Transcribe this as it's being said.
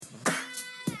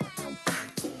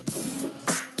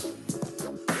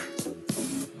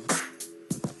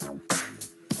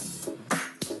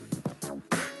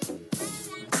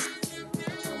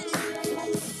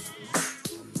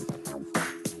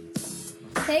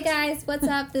Hey guys, what's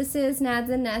up? This is Nads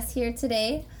and Ness here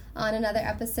today on another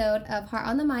episode of Heart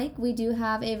on the Mic. We do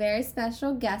have a very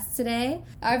special guest today.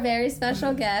 Our very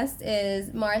special guest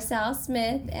is Marcel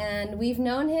Smith, and we've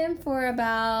known him for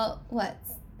about,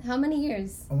 how many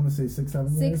years? I want to say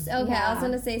 6-7 years. Okay, yeah. I was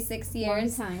going to say 6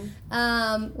 years. Long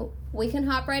time. We can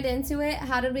hop right into it.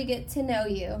 How did we get to know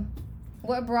you?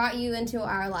 What brought you into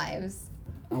our lives?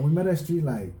 We met at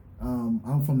Streetlight.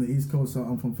 I'm from the East Coast, so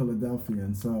I'm from Philadelphia,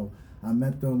 and so I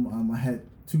met them. I had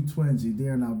two twins,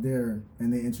 Yadir and Aldir,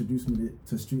 and they introduced me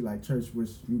to Streetlight Church, which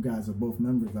you guys are both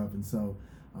members of, and so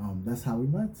that's how we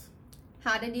met.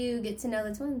 How did you get to know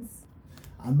the twins?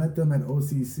 I met them at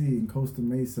OCC in Costa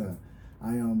Mesa.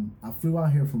 I flew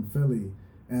out here from Philly,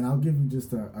 and I'll give you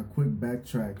just a quick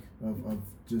backtrack of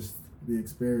just the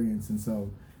experience. And so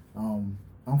I'm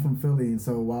from Philly, and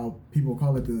so while people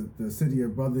call it the city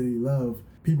of brotherly love,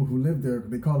 people who live there,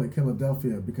 they call it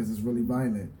Philadelphia because it's really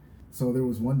violent. So there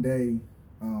was one day,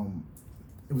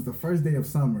 it was the first day of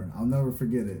summer. I'll never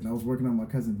forget it. And I was working on my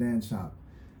cousin Dan's shop.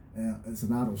 And it's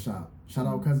an auto shop. Shout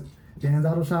out cousin Dan's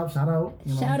Auto Shop. Shout out.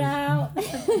 You know, Shout out.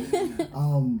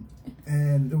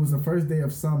 And it was the first day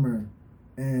of summer,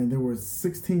 and there were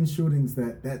 16 shootings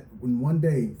that in one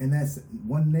day, and that's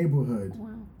one neighborhood. Wow.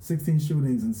 16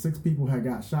 shootings, and 6 people had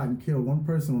got shot and killed. One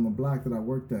person on the block that I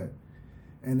worked at.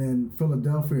 And then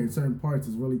Philadelphia in certain parts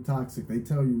is really toxic. They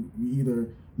tell you either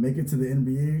make it to the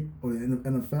NBA or the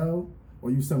NFL,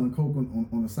 or you selling coke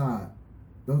on the side.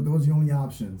 Those are the only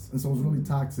options. And so it's really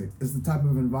toxic. It's the type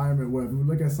of environment where if you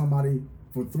look at somebody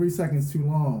for 3 seconds too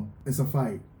long, it's a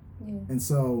fight. Yeah. And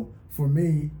so for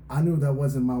me, I knew that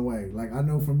wasn't my way. Like, I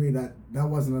know for me that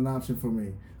wasn't an option for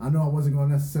me. I know I wasn't going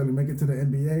to necessarily make it to the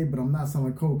NBA, but I'm not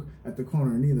selling coke at the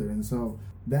corner neither. And so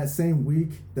that same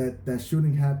week that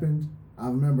shooting happened, I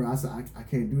remember I said, I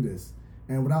can't do this.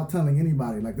 And without telling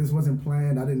anybody, like, this wasn't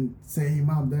planned. I didn't say, hey,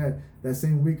 Mom, Dad. That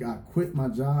same week, I quit my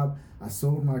job. I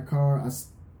sold my car,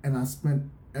 and I spent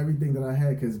everything that I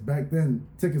had, because back then,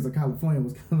 tickets to California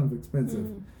was kind of expensive.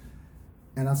 Mm-hmm.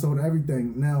 And I sold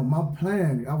everything. Now, my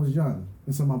plan, I was young,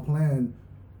 and so my plan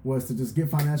was to just get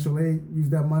financial aid, use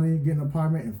that money, get an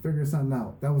apartment, and figure something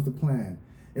out. That was the plan.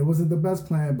 It wasn't the best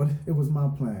plan, but it was my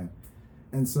plan.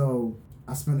 And so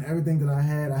I spent everything that I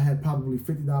had. I had probably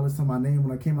 $50 to my name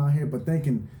when I came out here, but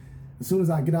thinking, as soon as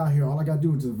I get out here, all I got to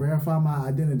do is just verify my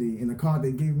identity, and the card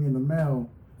they gave me in the mail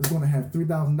is going to have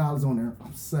 $3,000 on there.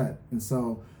 I'm set. And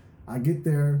so I get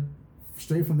there,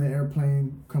 straight from the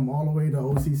airplane, come all the way to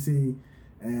OCC,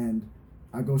 and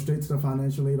I go straight to the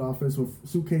financial aid office with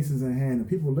suitcases in hand, and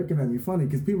people looking at me funny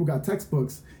because people got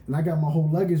textbooks, and I got my whole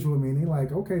luggage with me, and they're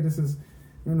like, okay, this is,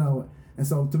 you know. And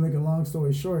so to make a long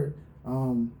story short,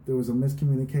 there was a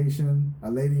miscommunication.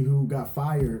 A lady who got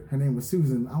fired, her name was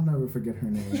Susan. I'll never forget her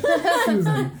name.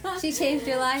 Susan. She changed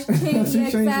your life. She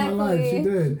changed my life. She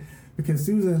did. Because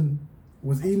Susan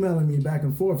was emailing me back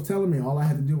and forth, telling me all I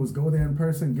had to do was go there in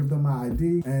person, give them my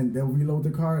ID, and they'll reload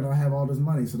the car, and I'll have all this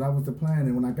money. So that was the plan.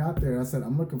 And when I got there, I said,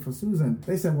 I'm looking for Susan.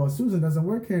 They said, well, Susan doesn't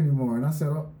work here anymore. And I said,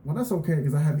 oh, well, that's okay,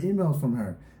 because I have emails from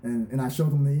her. And I showed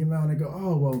them the email, and they go,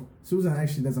 oh, well, Susan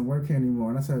actually doesn't work here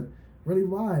anymore. And I said, really,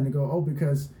 why? And they go, oh,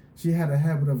 because she had a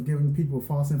habit of giving people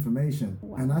false information.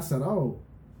 Wow. And I said, oh,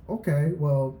 okay,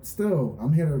 well, still,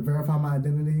 I'm here to verify my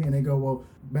identity. And they go, well,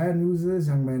 bad news is,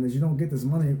 young man, is you don't get this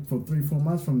money for 3-4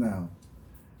 months from now.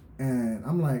 And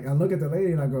I'm like, I look at the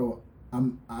lady and I go,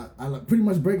 I pretty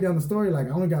much break down the story, like,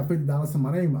 I only got $50 to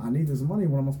my name. I need this money.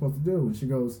 What am I supposed to do? And she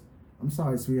goes, I'm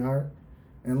sorry, sweetheart.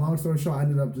 And long story short, I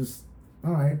ended up just,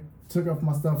 all right, took off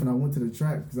my stuff and I went to the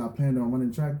track because I planned on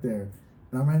running track there.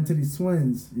 And I ran into these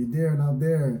twins, Yadir and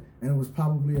Aldir, and it was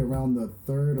probably around the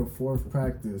 3rd or 4th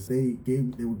practice. They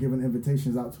were giving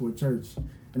invitations out to a church.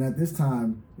 And at this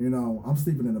time, you know, I'm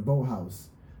sleeping in a boathouse.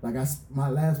 Like, my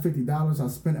last $50 I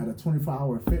spent at a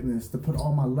 24-hour fitness to put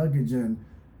all my luggage in,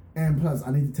 and plus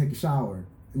I need to take a shower.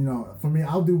 You know, for me,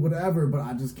 I'll do whatever, but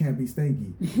I just can't be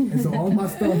stinky. And so all my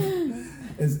stuff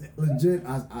is legit.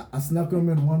 I snuck them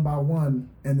in one by one,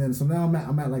 and then so now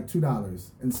I'm at like $2.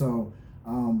 And so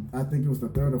I think it was the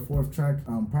 3rd or 4th track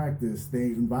practice. They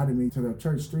invited me to their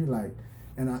church Streetlight,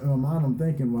 and in my mind I'm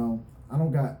thinking, well, I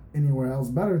don't got anywhere else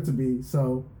better to be,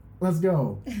 so let's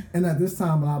go. And at this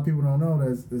time, a lot of people don't know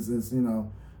this, you know,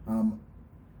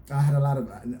 I had a lot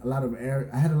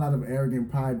of arrogant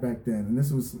pride back then,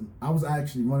 and I was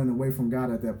actually running away from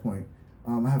God at that point.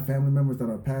 I have family members that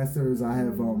are pastors. I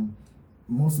have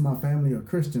most of my family are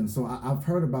Christians, so I've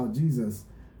heard about Jesus,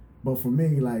 but for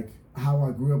me, like, how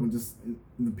I grew up and just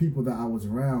the people that I was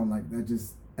around, like, that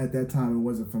just at that time it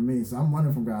wasn't for me. So I'm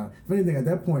running from God. If anything, at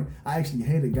that point, I actually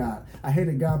hated God. I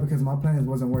hated God because my plans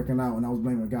wasn't working out, and I was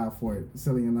blaming God for it,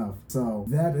 silly enough. So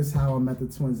that is how I met the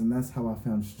twins, and that's how I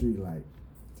found Street Light.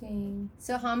 Dang.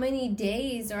 So how many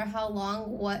days or how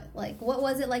long, what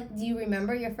was it like? Do you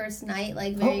remember your first night,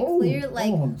 like, very clear?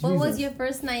 Like, what was your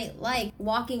first night like,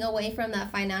 walking away from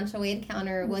that financial aid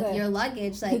counter with your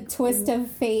luggage? Like, the twist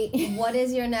of fate. What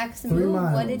is your next 3 move?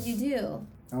 miles. What did you do?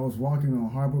 I was walking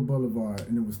on Harbor Boulevard,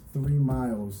 and it was 3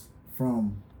 miles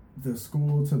from the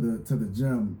school to the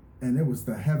gym, and it was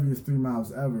the heaviest 3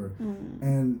 miles ever.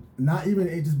 And not even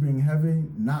it just being heavy,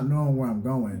 not knowing where I'm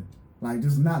going. Like,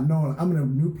 just not knowing. I'm in a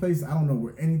new place. I don't know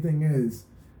where anything is.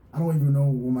 I don't even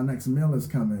know where my next meal is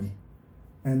coming.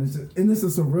 And it's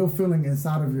just a real feeling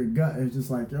inside of your gut. It's just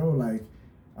like, yo, like,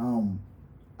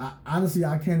 honestly,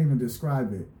 I can't even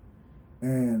describe it.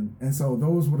 And so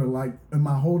those were like, in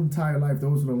my whole entire life,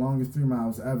 those were the longest 3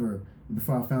 miles ever.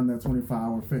 Before I found that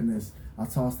 24-hour fitness, I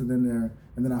tossed it in there.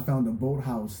 And then I found a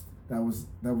boathouse that was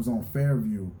on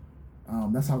Fairview.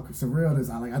 That's how surreal it is.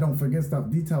 I don't forget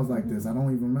details like this. I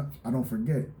don't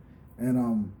forget.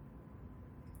 And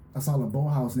I saw the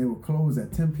boathouse, and they would close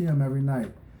at 10 p.m. every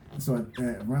night. So at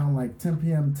around like 10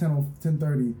 p.m.,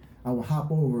 10:30, I would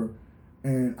hop over,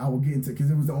 and I would get into,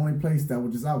 because it was the only place that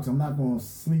was just out, because I'm not going to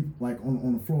sleep like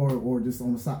on the floor or just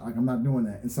on the side. Like, I'm not doing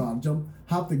that. And so I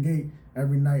hop the gate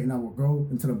every night, and I would go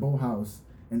into the boathouse,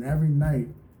 and every night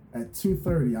at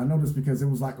 2:30, I noticed, because it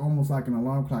was like almost like an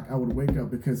alarm clock, I would wake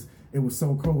up because it was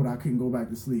so cold I couldn't go back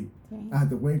to sleep. Okay. I had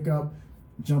to wake up,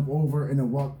 jump over, and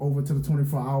then walk over to the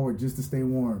 24-hour just to stay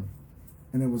warm.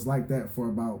 And it was like that for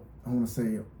about, I want to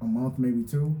say, a month, maybe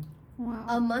 2. Wow.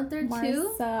 A month or 2?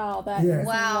 Marcel, that is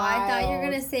wow, wild. I thought you were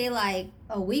going to say like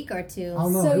a week or 2.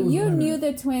 So you knew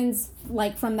the twins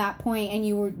like from that point, and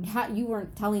you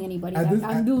weren't telling anybody that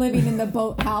I'm living in the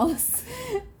boathouse.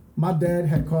 My dad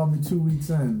had called me 2 weeks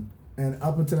in, and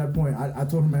up until that point, I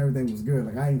told him everything was good.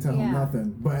 Like, I ain't tell him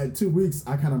nothing. But at 2 weeks,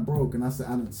 I kind of broke, and I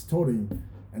just told him.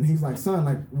 And he's like, son,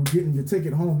 like, we're getting your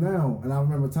ticket home now. And I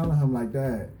remember telling him, like,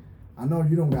 Dad, I know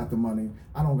you don't got the money.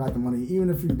 I don't got the money. Even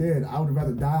if you did, I would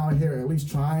rather die out here at least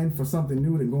trying for something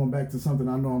new than going back to something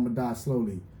I know I'm going to die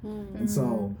slowly. And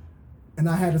so, and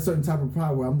I had a certain type of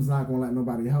pride where I'm just not going to let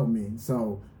nobody help me.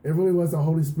 So it really was the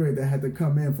Holy Spirit that had to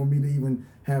come in for me to even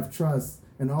have trust.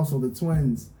 And also the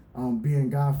twins being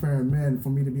God-fearing men, for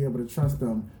me to be able to trust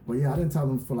them. But yeah, I didn't tell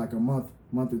them for like a month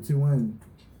or 2 in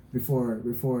before,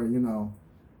 you know.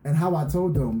 And how I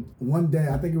told them, one day,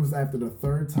 I think it was after the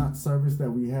third time service that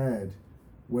we had,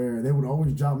 where they would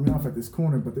always drop me off at this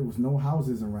corner, but there was no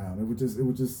houses around. It was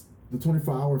just the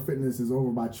 24-hour fitness is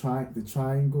over by the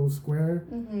Triangle Square.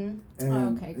 And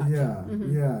okay, gotcha.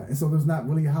 Yeah. And so there's not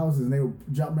really houses, and they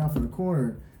would drop me off in the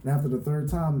corner. And after the third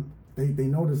time, they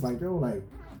noticed, like, yo, like,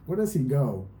 where does he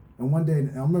go? And one day,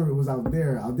 I remember it was out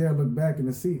there, I looked back in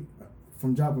the seat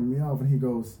from dropping me off, and he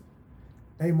goes,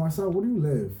 hey, Marcel, where do you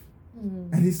live?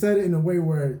 And he said it in a way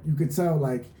where you could tell,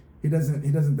 like, he doesn't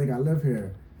think I live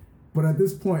here. But at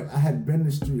this point, I had been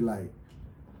to Street Light.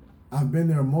 I've been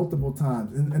there multiple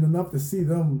times, and enough to see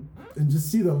them and just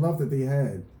see the love that they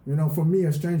had. You know, for me,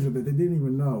 a stranger that they didn't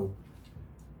even know.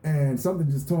 And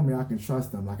something just told me I can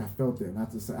trust them. Like, I felt it.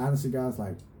 Not to say, honestly, guys,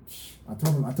 like, I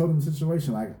told them the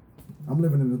situation. Like, I'm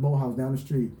living in this boathouse down the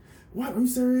street. What? Are you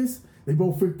serious? They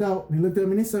both freaked out. They looked at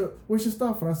me and they said, where's your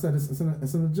stuff? And I said, it's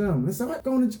in the gym. And they said, what?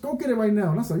 Go get it right now.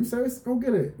 And I said, are you serious? Go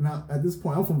get it. Now, at this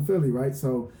point, I'm from Philly, right?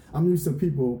 So I'm used to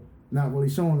people not really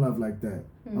showing love like that.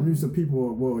 I'm used to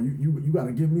people, well, you got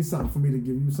to give me something for me to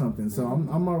give you something. So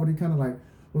I'm already kind of like,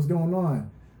 what's going on?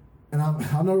 And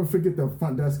I'll never forget the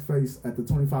front desk face at the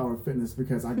 24-hour fitness,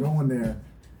 because I go in there,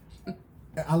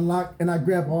 I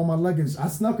grabbed all my luggage. I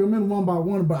snuck them in one by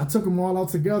one, but I took them all out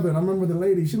together. And I remember the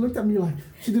lady, she looked at me like,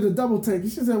 she did a double take. She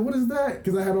said, what is that?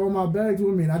 Because I had all my bags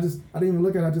with me, and I didn't even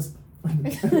look at it. I just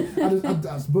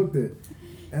booked it.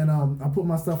 And I put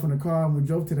my stuff in the car, and we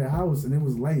drove to their house, and it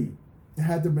was late. It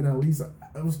had to have been at least,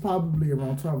 it was probably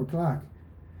around 12 o'clock.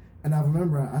 And I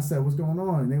remember I said, what's going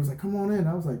on? And they was like, come on in.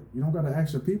 I was like, you don't got to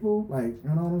ask your people? Like, you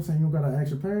know what I'm saying? You don't got to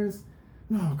ask your parents?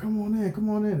 No, come on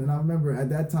in. And I remember at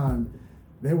that time,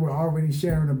 they were already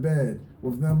sharing a bed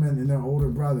with them and their older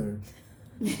brother.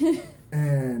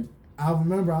 And I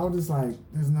remember I was just like,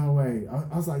 there's no way.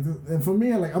 I was like, and for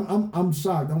me, like, I'm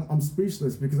shocked. I'm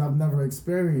speechless, because I've never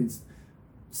experienced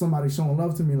somebody showing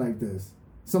love to me like this.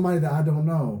 Somebody that I don't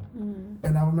know.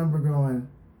 And I remember going,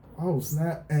 oh,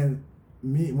 snap. And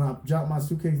me, when I dropped my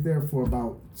suitcase there for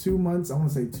about 2 months, I want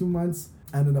to say 2 months,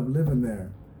 I ended up living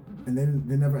there. And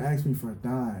they never asked me for a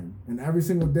dime. And every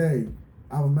single day,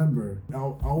 I remember I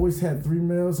always had 3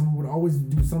 meals, and we would always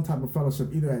do some type of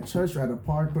fellowship, either at church or at a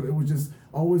park, but it was just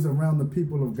always around the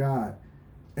people of God.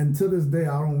 And to this day,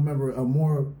 I don't remember a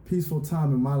more peaceful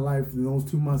time in my life than those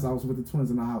 2 months I was with the twins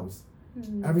in the house.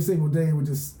 Mm-hmm. Every single day, we're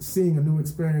just seeing a new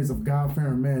experience of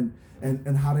God-fearing men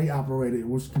and how they operated,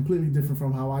 which was completely different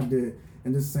from how I did.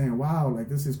 And just saying, wow, like,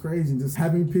 this is crazy. Just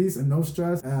having peace and no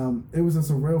stress. It was just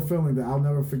a real feeling that I'll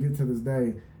never forget to this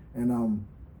day. And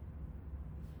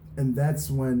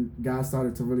that's when God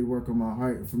started to really work on my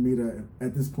heart. For me to,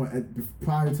 at this point,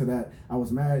 prior to that, I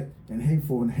was mad and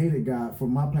hateful and hated God for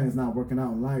my plans not working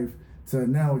out in life, to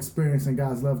now experiencing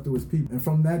God's love through his people. And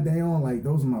from that day on, like,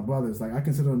 those are my brothers. Like, I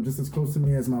consider them just as close to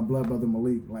me as my blood brother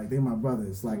Malik. Like, they're my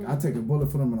brothers. Like, I take a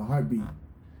bullet for them in a heartbeat.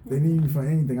 They need me for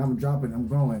anything, I'm dropping, I'm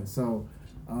going. So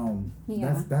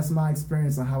that's my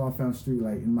experience on how I found Street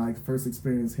Light in my first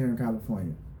experience here in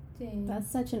California. Dang. That's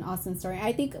such an awesome story.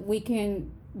 I think we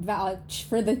can vouch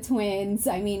for the twins.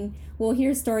 I mean, we'll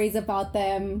hear stories about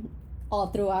them all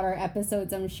throughout our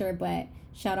episodes, I'm sure, but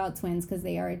shout out twins, because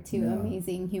they are two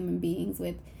amazing human beings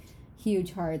with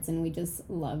huge hearts, and we just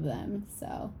love them.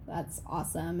 So that's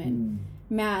awesome. And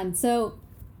man, so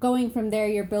going from there,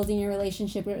 you're building your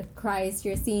relationship with Christ,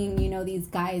 you're seeing, these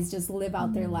guys just live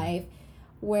out their life.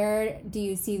 Where do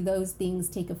you see those things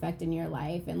take effect in your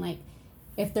life? And like,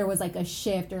 if there was like a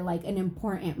shift or like an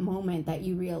important moment that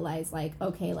you realize, like,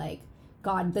 okay, like,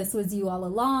 God, this was you all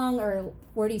along, or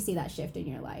where do you see that shift in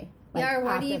your life? Like, or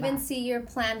where do you even see your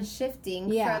plan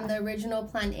shifting from the original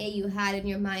plan A you had in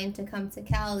your mind to come to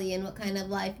Cali, and what kind of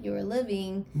life you were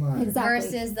living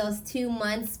versus those 2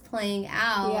 months playing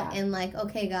out and like,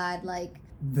 okay, God, like.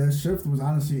 The shift was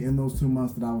honestly in those 2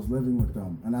 months that I was living with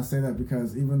them. And I say that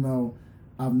because even though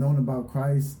I've known about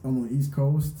Christ on the East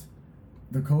Coast,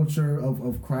 the culture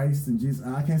of Christ and Jesus,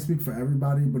 I can't speak for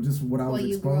everybody, but just what I was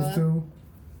exposed to,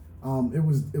 it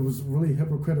was really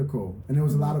hypocritical, and there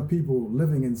was a lot of people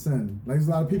living in sin. Like, there's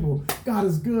a lot of people, God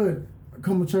is good,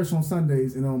 come to church on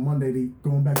Sundays, and on Monday they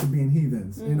going back to being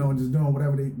heathens, and just doing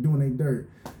whatever they doing they dirt.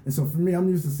 And so for me, I'm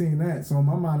used to seeing that. So in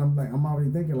my mind, I'm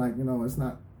already thinking like, it's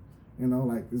not,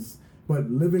 like it's, but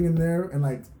living in there and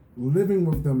like living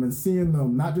with them and seeing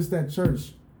them, not just at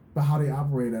church, but how they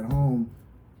operate at home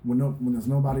when there's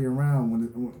nobody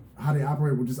around, how they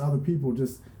operate with just other people,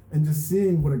 just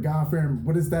seeing what a God-fearing,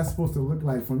 what is that supposed to look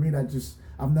like? For me,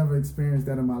 I've never experienced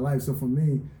that in my life. So for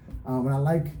me, when I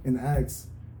like in Acts,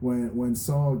 when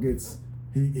Saul gets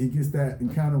that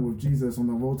encounter with Jesus on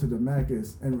the road to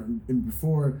Damascus, and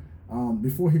before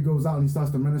he goes out and he starts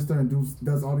to minister and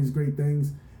does all these great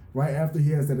things, right after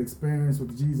he has that experience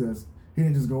with Jesus, he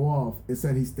didn't just go off. It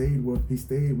said he stayed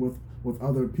with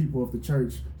other people of the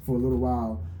church for a little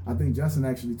while. I think Justin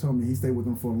actually told me he stayed with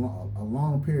them for a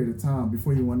long period of time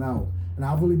before he went out. And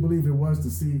I really believe it was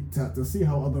to see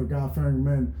how other God-fearing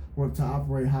men were to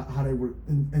operate, how they were,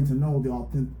 and to know the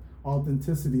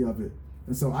authenticity of it.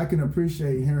 And so I can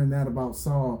appreciate hearing that about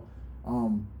Saul,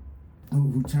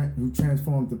 who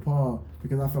transformed to Paul,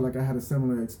 because I felt like I had a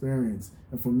similar experience.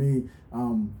 And for me,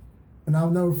 and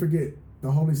I'll never forget the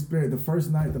Holy Spirit. The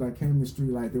first night that I came to Street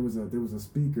Light, there was a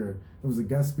speaker, there was a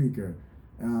guest speaker.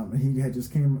 He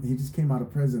just came out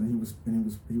of prison, and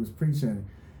he was preaching,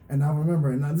 and I remember,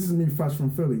 and this is me fresh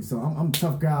from Philly, so I'm a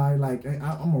tough guy, like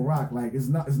I'm a rock, like it's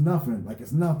nothing,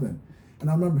 and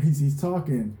I remember he's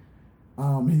talking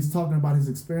about his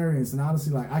experience, and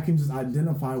honestly, like I can just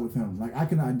identify with him, like I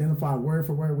can identify word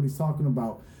for word what he's talking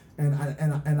about, and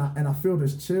I feel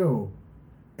this chill,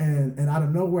 and out of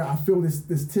nowhere I feel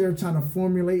this tear trying to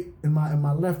formulate in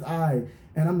my left eye.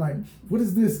 And I'm like, what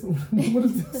is this? What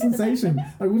is this sensation?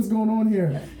 Like, what's going on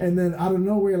here? And then out of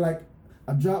nowhere, like,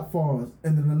 a drop falls,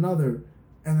 and then another,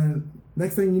 and then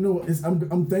next thing you know,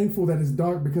 I'm thankful that it's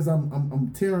dark because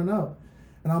I'm tearing up,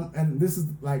 and this is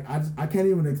like I can't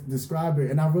even describe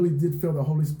it. And I really did feel the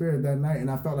Holy Spirit that night,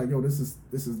 and I felt like, yo, this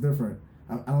is different.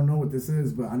 I don't know what this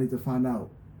is, but I need to find out.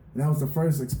 And that was the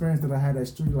first experience that I had at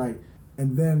Street Light,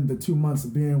 and then the 2 months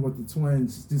of being with the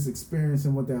twins, just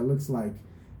experiencing what that looks like.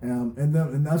 And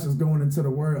that's just going into the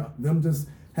word.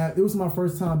 It was my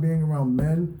first time being around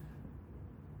men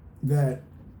that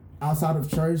outside of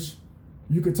church,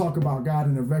 you could talk about God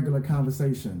in a regular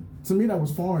conversation. To me, that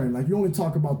was foreign. Like, you only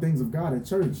talk about things of God at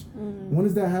church. When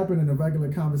does that happen in a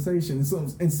regular conversation?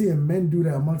 And seeing men do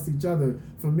that amongst each other,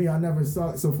 for me, I never saw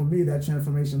it. So for me, that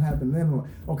transformation happened then.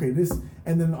 Okay,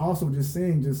 and then also just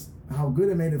seeing just how good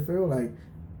it made it feel, like,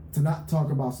 to not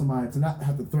talk about somebody, to not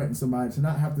have to threaten somebody, to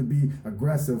not have to be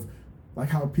aggressive, like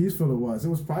how peaceful it was. It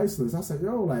was priceless. I said,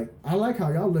 yo, like, I like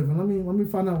how y'all living. Let me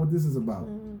find out what this is about.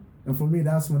 And for me,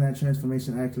 that's when that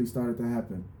transformation actually started to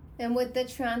happen. And with the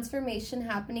transformation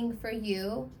happening for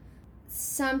you,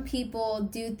 some people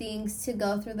do things to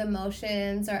go through the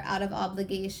motions or out of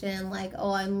obligation, like,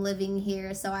 oh, I'm living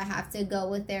here, so I have to go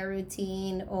with their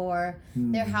routine, or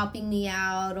they're helping me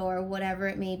out, or whatever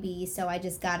it may be, so I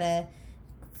just gotta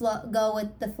go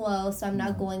with the flow, so I'm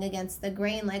not going against the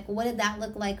grain. Like, what did that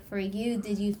look like for you?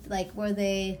 Did you, like, were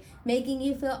they making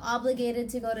you feel obligated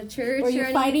to go to church? Were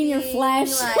you fighting your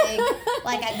flesh?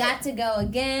 Like I got to go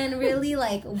again, really?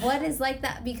 Like, what is like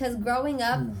that? Because growing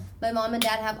up, my mom and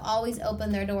dad have always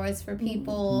opened their doors for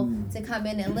people to come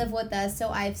in and live with us. So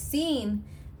I've seen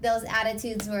those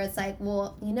attitudes where it's like,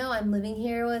 well, you know, I'm living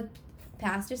here with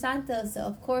Pastor Santos, so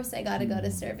of course I got to go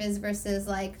to service, versus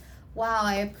like, wow,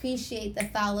 I appreciate the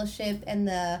fellowship and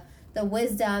the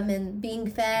wisdom and being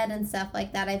fed and stuff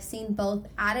like that. I've seen both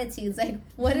attitudes. Like,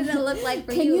 what did it look like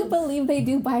for you? Can you believe they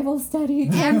do Bible study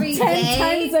every 10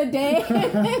 times a day?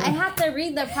 I have to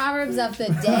read the Proverbs of the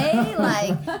day.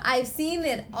 Like, I've seen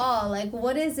it all. Like,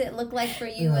 what does it look like for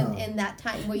you in that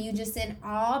time? Were you just in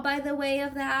awe by the way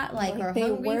of that? Like or they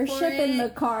hungry worship for it? in the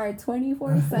car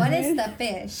 24/7. What is the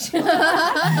fish?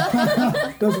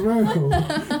 That's real.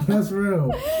 That's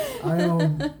real.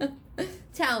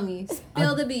 Tell me.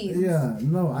 Spill the beans. Yeah,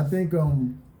 no, I think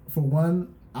for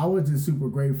one, I was just super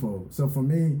grateful. So for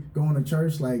me, going to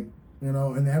church, like, you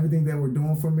know, and everything they were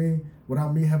doing for me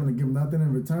without me having to give nothing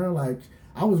in return, like,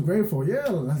 I was grateful. Yeah,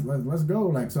 let's go.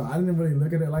 Like, so I didn't really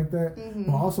look at it like that.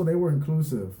 But also they were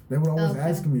inclusive. They would always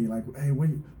ask me, like, hey, where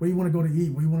do you want to go to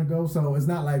eat? Where you want to go? So it's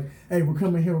not like, hey, we're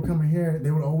coming here.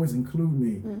 They would always include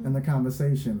me in the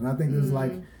conversation. And I think it's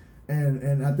like,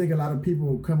 and I think a lot of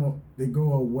people they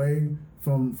go away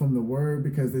from the word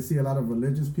because they see a lot of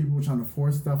religious people trying to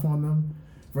force stuff on them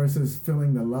versus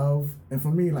feeling the love. And for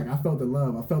me, like, I felt the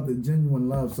love. I felt the genuine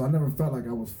love. So I never felt like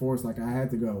I was forced, like I had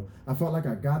to go. I felt like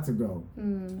I got to go.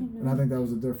 And I think that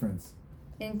was the difference.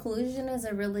 Inclusion is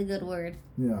a really good word.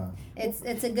 Yeah.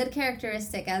 It's a good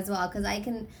characteristic as well, because I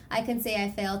can say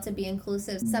I fail to be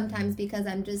inclusive sometimes because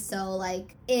I'm just so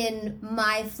like in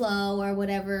my flow or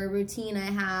whatever routine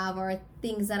I have or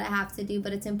things that I have to do,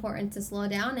 but it's important to slow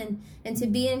down and to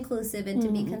be inclusive and to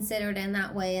be considerate in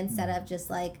that way instead of just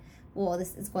like, well,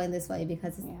 this is going this way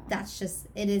because that's just,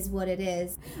 it is what it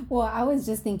is. Well, I was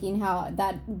just thinking how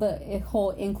the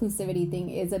whole inclusivity thing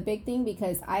is a big thing,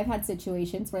 because I've had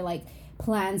situations where like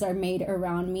plans are made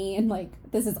around me, and like,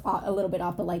 this is a little bit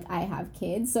off, but like, I have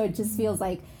kids, so it just feels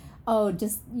like, oh,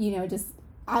 just, you know, just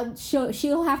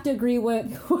she'll have to agree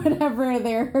with whatever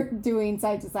they're doing, so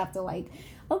I just have to like,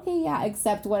 okay, yeah,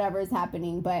 accept whatever is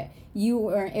happening. But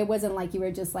it wasn't like you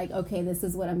were just like, okay, this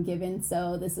is what I'm given,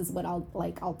 so this is what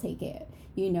I'll take it,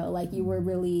 you know, like you were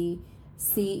really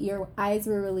your eyes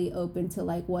were really open to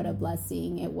like what a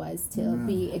blessing it was to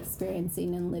be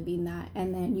experiencing and living that.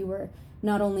 And then you were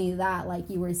not only that, like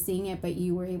you were seeing it, but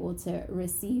you were able to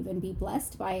receive and be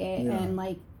blessed by it. And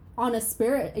like on a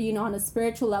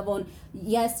spiritual level, and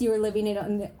yes, you were living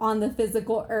it on the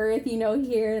physical earth, you know,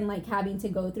 here, and like having to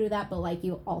go through that, but like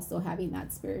you also having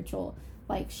that spiritual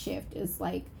like shift is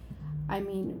like, I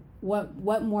mean,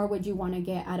 what more would you want to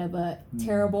get out of a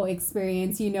terrible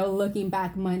experience, you know, looking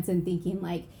back months and thinking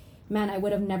like, man, I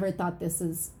would have never thought this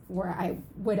is where I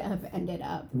would have ended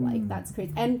up. Like, that's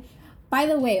crazy. And by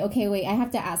the way, okay, wait, I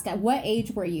have to ask, at what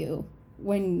age were you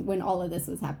when all of this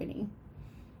was happening?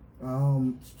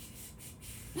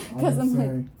 Because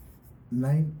I'm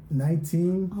like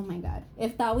 19. Oh my God!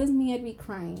 If that was me, I'd be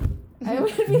crying. I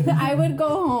would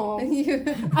go home.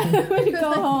 I would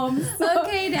go home. So.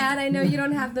 Okay, Dad, I know you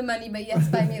don't have the money, but yes,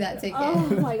 buy me that ticket. Oh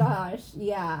my gosh,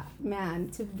 yeah, man,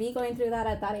 to be going through that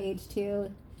at that age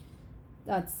too,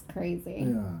 that's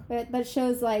crazy. Yeah. But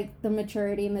shows like the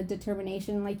maturity and the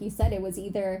determination. Like you said, it was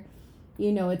either,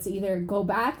 you know, it's either go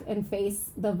back and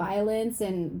face the violence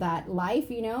and that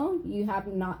life, you know, you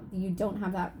don't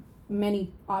have that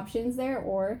many options there,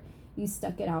 or you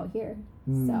stuck it out here.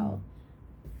 So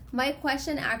my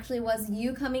question actually was,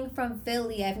 you coming from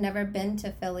Philly, I've never been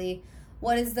to Philly,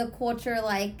 what is the culture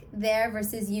like there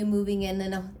versus you moving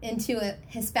into a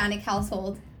Hispanic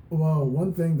household? Well,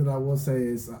 one thing that I will say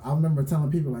is, I remember telling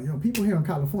people like, yo, people here in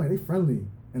California, they friendly.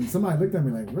 And somebody looked at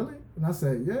me like, really? And I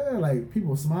said, yeah, like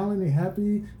people smiling, they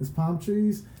happy, there's palm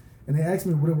trees. And they asked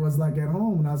me what it was like at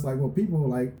home. And I was like, well, people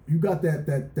like, you got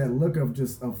that look of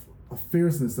just of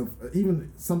fierceness, of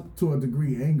even some to a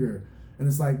degree anger. And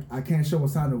it's like, I can't show a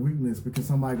sign of weakness because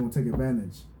somebody gonna take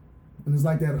advantage. And it's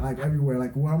like that like everywhere.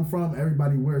 Like where I'm from,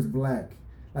 everybody wears black.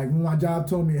 Like when my job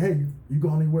told me, hey, you can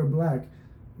only wear black,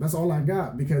 that's all I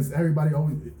got, because everybody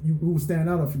always, you would stand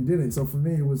out if you didn't. So for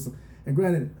me it was, and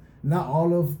granted, not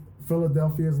all of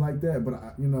Philadelphia is like that,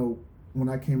 but you know, when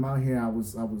I came out here, I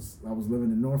was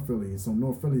living in North Philly. So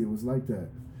North Philly, it was like that.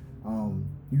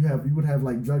 You would have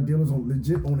like drug dealers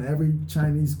on every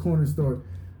Chinese corner store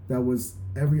that was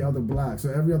every other block.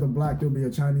 So every other block there'll be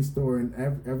a Chinese store, and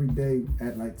every day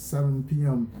at like 7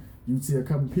 p.m. you'd see a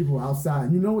couple people outside,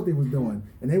 and you know what they was doing,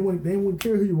 and they wouldn't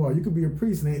care who you are. You could be a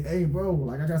priest, and hey bro,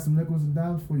 like I got some nickels and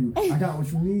dimes for you. I got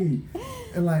what you need.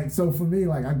 And like, so for me,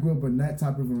 like I grew up in that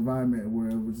type of environment where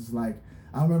it was just like,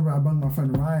 I remember I brought my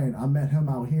friend Ryan. I met him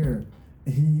out here.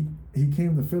 He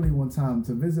came to Philly one time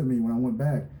to visit me when I went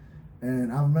back,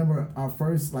 and I remember our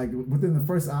first, like within the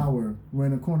first hour, we're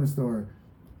in a corner store,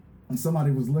 and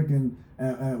somebody was looking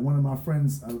at one of my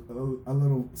friends a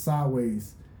little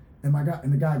sideways. And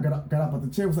the guy got up out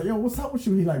the chair, was like, yo, what's up with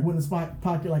you? He like went in his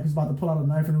pocket like he's about to pull out a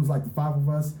knife, and it was like the 5 of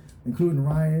us, including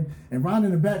Ryan. And Ryan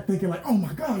in the back thinking like, oh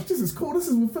my gosh, this is cool. This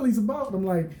is what Philly's about. And I'm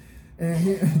like, and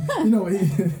he, you know,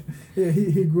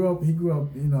 he grew up,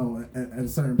 you know, at a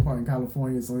certain part in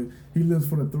California, so he lives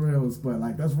for the thrills. But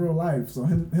like that's real life. So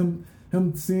him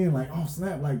seeing like, oh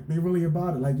snap, like they really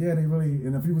about it. Like yeah, they really.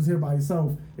 And if he was here by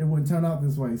himself, it wouldn't turn out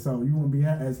this way. So you wouldn't be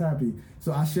as happy.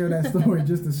 So I share that story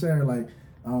just to share like.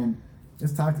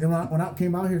 Just talked. And when I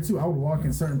came out here too, I would walk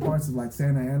in certain parts of like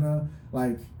Santa Ana,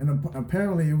 like, and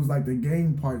apparently it was like the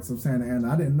gang parts of Santa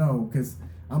Ana. I didn't know because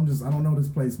I don't know this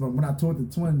place. But when I told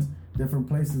the twins different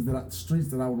places streets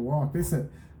that I would walk, they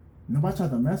said, nobody tried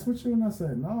to mess with you, and I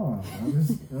said, no, I just,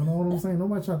 you know what I'm saying.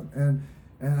 Nobody tried to,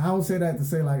 and I don't say that to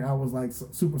say like I was like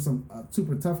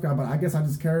super tough guy, but I guess I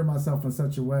just carried myself in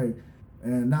such a way.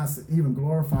 And not even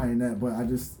glorifying that, but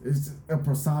it's just a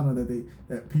persona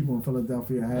that people in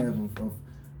Philadelphia have of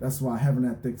that's why having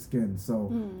that thick skin.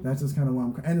 So that's just kind of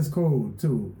why and it's cold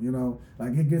too, you know,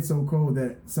 like it gets so cold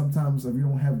that sometimes if you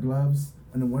don't have gloves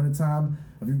in the wintertime,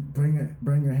 if you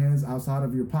bring your hands outside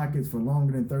of your pockets for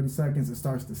longer than 30 seconds, it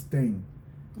starts to sting.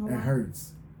 Oh, it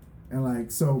hurts. And like,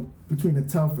 so between the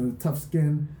tough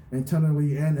skin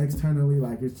internally and externally,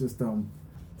 like it's just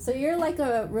So you're like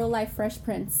a real life Fresh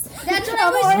Prince. That's what I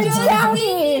was just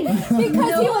County.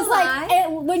 Because he was like,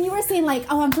 when you were saying like,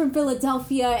 oh, I'm from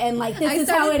Philadelphia and like this is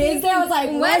how it is there, I was like,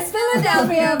 West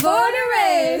Philadelphia, born and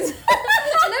raised.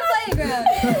 In the playground.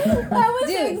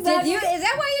 Dude, is that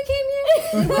why you came here?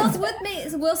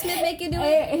 Did Will Smith make you do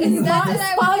it? He's not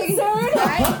sponsored.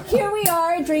 Right? Here we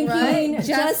are drinking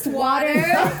Just Water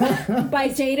by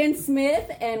Jaden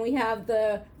Smith, and we have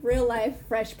the real life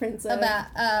Fresh Prince of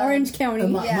Orange County.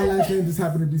 My last name just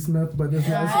happened to be Smith, but there's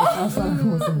outside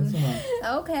coincidence.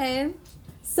 Okay.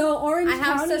 So Orange County. I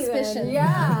have suspicion. Then.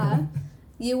 Yeah.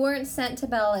 You weren't sent to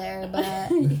Bel Air, but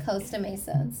Costa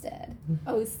Mesa instead.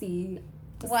 OC.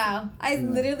 Wow. I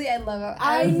love it.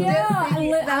 I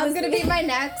know. That was going to be my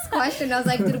next question. I was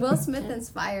like, did Will Smith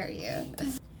inspire you?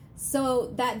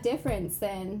 So that difference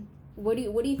then, what do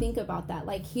you think about that?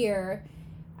 Like here,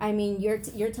 I mean,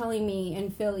 you're telling me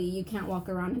in Philly you can't walk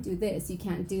around and do this, you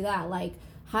can't do that. Like,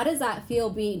 how does that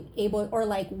feel being able, or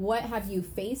like what have you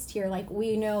faced here? Like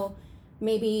we know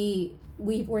maybe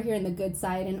we're here in the good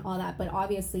side and all that, but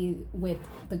obviously with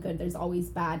the good there's always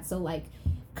bad. So like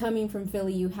coming from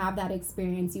Philly, you have that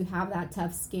experience, you have that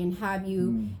tough skin. Have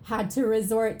you had to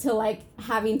resort to like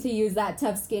having to use that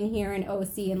tough skin here in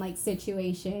OC in like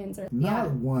situations? Or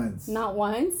Not once.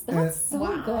 That's so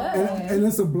good. And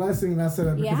it's a blessing, and I said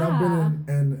that because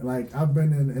I've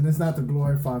been in, and it's not to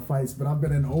glorify fights, but I've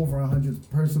been in over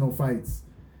 100 personal fights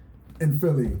in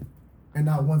Philly, and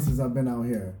not once since I've been out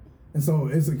here. And so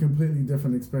it's a completely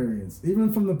different experience,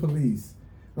 even from the police.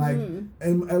 Like,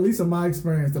 and at least in my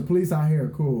experience, the police out here are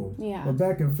cool. Yeah. But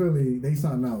back in Philly, they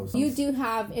something else. You do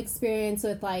have experience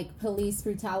with, like, police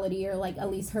brutality or, like,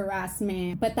 at least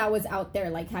harassment. But that was out there.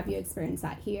 Like, have you experienced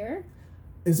that here?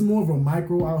 It's more of a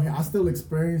micro out here. I still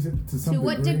experience it to some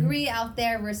degree. To what degree out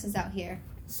there versus out here?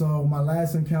 So my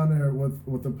last encounter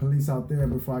with the police out there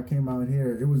before I came out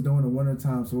here, it was during the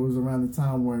wintertime. So it was around the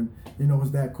time when, you know,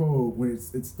 it's that cold, when it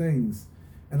stings.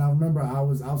 And I remember I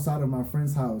was outside of my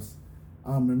friend's house.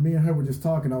 And me and her were just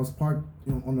talking. I was parked,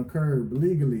 you know, on the curb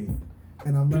legally,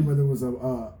 and I remember there was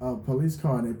a police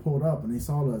car, and they pulled up and they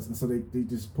saw us, and so they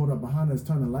just pulled up behind us,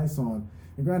 turned the lights on.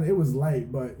 And granted, it was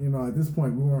light, but you know, at this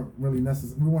point, we weren't really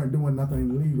we weren't doing nothing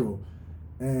illegal.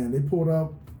 And they pulled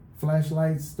up,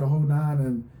 flashlights, the whole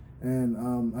nine, and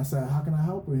I said, "How can I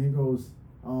help you?" And he goes,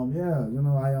 "Yeah, you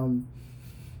know, I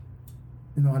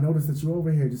noticed that you're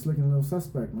over here, just looking a little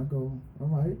suspect." And I go, "All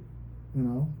right, you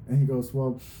know," and he goes,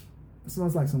 "Well, it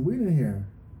smells like some weed in here."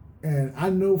 And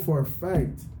I know for a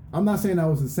fact, I'm not saying I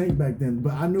was a saint back then,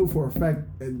 but I knew for a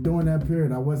fact that during that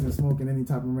period I wasn't smoking any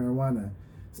type of marijuana.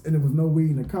 And there was no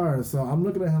weed in the car. So I'm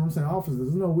looking at him, I'm saying, "Officer,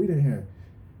 there's no weed in here."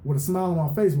 with a smile on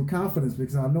my face with confidence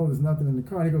because I know there's nothing in the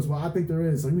car. And he goes, well, I think there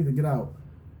is, so you need to get out.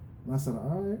 And I said,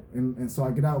 all right. And so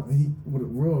I get out, and he with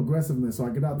real aggressiveness. So I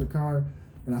get out the car,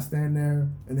 and I stand there,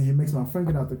 and then he makes my friend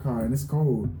get out the car, and it's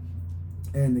cold.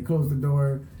 And they close the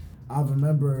door. I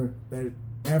remember that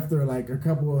after like a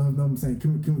couple of them saying,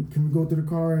 can we go through the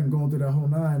car and going through that whole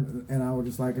nine? And I was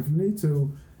just like, if you need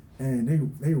to. And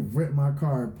they ripped my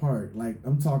car apart. Like,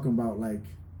 I'm talking about like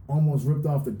almost ripped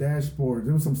off the dashboard.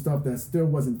 There was some stuff that still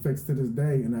wasn't fixed to this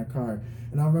day in that car.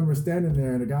 And I remember standing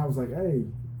there, and the guy was like, hey,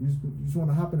 you just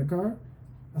want to hop in the car?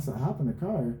 I said, hop in the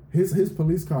car? His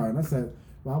police car. And I said,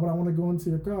 why would I want to go into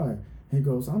your car? And he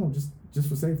goes, I don't know, just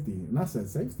for safety. And I said,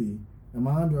 safety? Am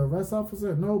I under arrest,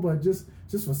 officer? No, but just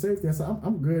for safety. I said,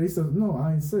 I'm good. He said, no,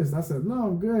 I insist. I said, no,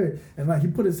 I'm good. And like he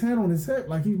put his hand on his hip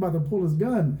like he's about to pull his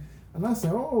gun. And I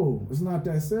said, oh, it's not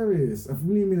that serious. If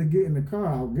you need me to get in the car,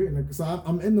 I'll get in the car. So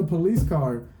I'm in the police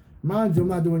car. Mind you, I'm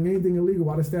not doing anything illegal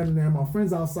while they're standing there. My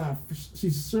friend's outside.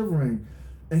 She's shivering.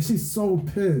 And she's so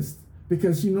pissed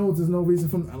because she knows there's no reason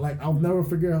from, like, I'll never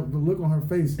forget the look on her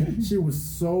face.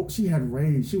 She had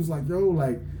rage. She was like, yo,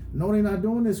 like, no, they're not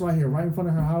doing this right here, right in front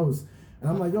of her house. And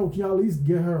I'm like, yo, can y'all at least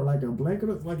get her like a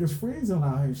blanket? Like, it's freezing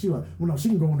out here. She like, well, no, she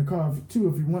can go in the car too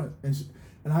if you want.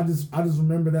 And I just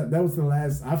remember that was the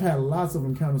last. I've had lots of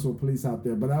encounters with police out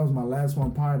there, but that was my last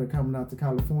one prior to coming out to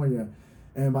California.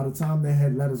 And by the time they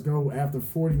had let us go, after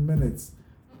 40 minutes,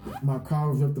 my car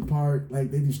was ripped apart.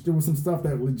 Like there was some stuff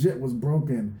that legit was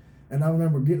broken. And I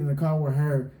remember getting in the car with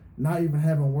her, not even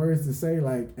having words to say,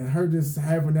 like, and her just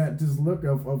having that just look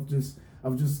of just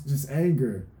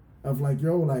anger, of like,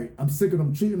 yo, like, I'm sick of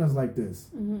them treating us like this.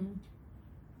 Mm-hmm.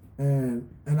 And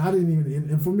I didn't even,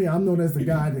 and for me, I'm known as the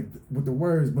guy with the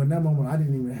words, but in that moment, I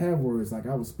didn't even have words. Like,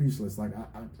 I was speechless. Like,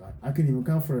 I couldn't even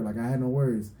comfort her. Like, I had no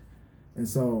words. And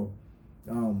so,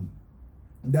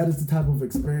 that is the type of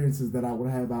experiences that I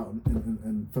would have out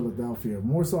in Philadelphia.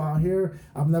 More so out here,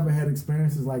 I've never had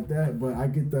experiences like that, but I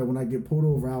get when I get pulled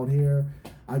over out here,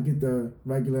 I get the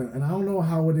regular, and I don't know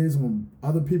how it is when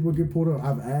other people get pulled over.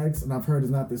 I've asked, and I've heard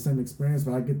it's not the same experience,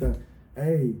 but I get the,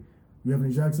 hey, you have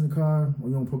any drugs in the car? Are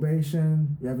you on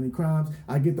probation? You have any crimes?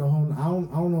 I get the whole, I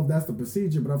don't know if that's the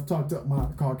procedure, but I've talked to my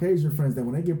Caucasian friends that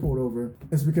when they get pulled over,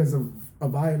 it's because of a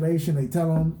violation. They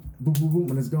tell them, boom, boom, boom,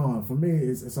 and it's gone. For me,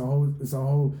 it's a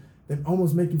whole, they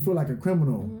almost make you feel like a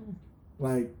criminal. Mm-hmm.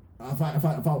 Like,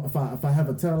 if I have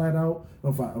a tail light out,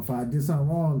 or if I did something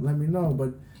wrong, let me know.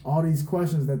 But all these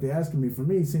questions that they're asking me, for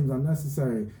me, seems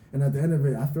unnecessary. And at the end of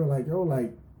it, I feel like, yo,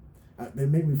 like, they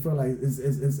make me feel like it's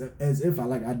as if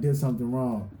I did something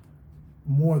wrong,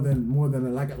 more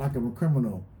than like I'm a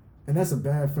criminal, and that's a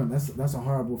bad feeling. That's a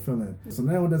horrible feeling. So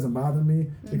now it doesn't bother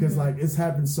me because like it's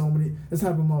happened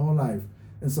my whole life,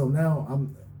 and so now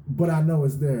but I know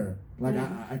it's there. Like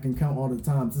I can count all the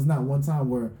times. It's not one time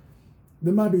where,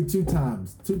 there might be two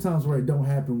times where it don't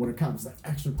happen, where the cop's like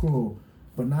extra cool,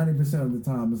 but 90% of the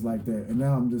time it's like that. And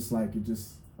now I'm just like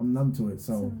I'm numb to it.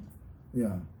 So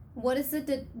yeah. What is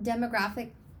the demographic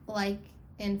like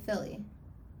in Philly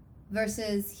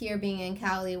versus here being in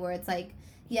Cali, where it's like,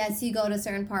 yes, you go to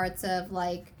certain parts of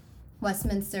like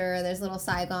Westminster, there's little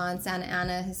Saigon, Santa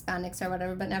Ana, Hispanics or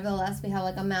whatever, but nevertheless we have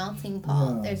like a melting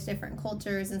pot. Yeah. There's different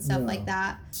cultures and stuff like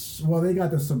that. Well, they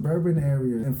got the suburban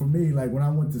area, and for me, like when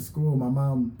I went to school, my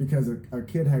mom, because a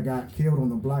kid had got killed on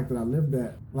the block that I lived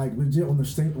at, like legit on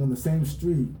the same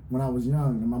street when I was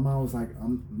young, and my mom was like,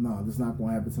 no, this is not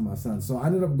gonna happen to my son. So I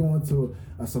ended up going to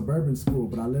a suburban school,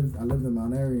 but I lived in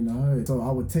Mount Airy in the hood. So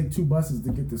I would take 2 buses to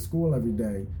get to school every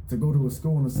day, to go to a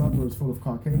school in the suburbs full of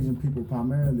Caucasian people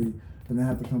primarily, and then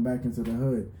have to come back into the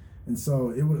hood. And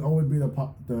so it would always be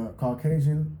the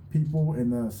Caucasian people in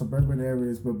the suburban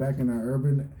areas, but back in the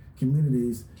urban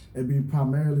communities, it'd be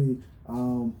primarily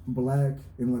Black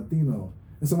and Latino.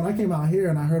 And so when I came out here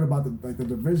and I heard about the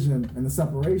division and the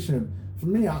separation, for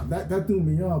me, that threw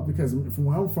me off, because from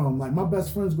where I'm from, like my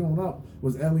best friends growing up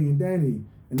was Ellie and Danny,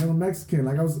 and they were Mexican.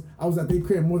 Like I was at their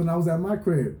crib more than I was at my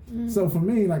crib. Mm-hmm. So for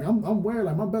me, like I'm aware,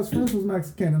 like my best friend was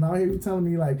Mexican, and out here you telling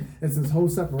me like it's this whole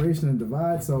separation and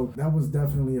divide. So that was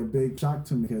definitely a big shock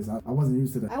to me, because I wasn't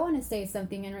used to that. I want to say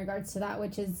something in regards to that,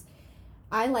 which is,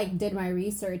 I did my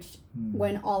research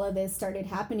when all of this started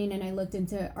happening, and I looked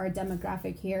into our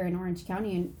demographic here in Orange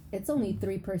County, and it's only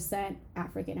 3%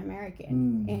 African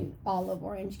American in all of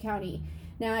Orange County.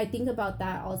 Now I think about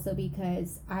that also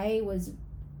because I was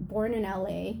born in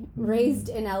LA, raised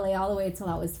in LA all the way till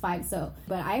I was 5. So,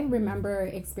 but I remember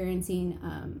experiencing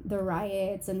the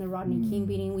riots and the Rodney King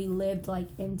beating. We lived like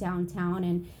in downtown,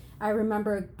 and I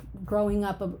remember growing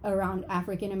up around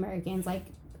African Americans, like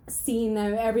seeing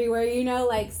them everywhere,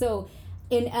 like, so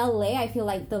in LA, I feel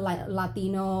like the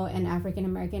Latino and African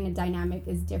American dynamic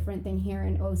is different than here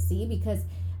in OC, because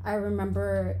I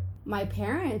remember my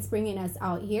parents bringing us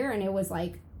out here, and it was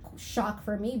like shock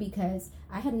for me because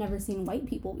I had never seen white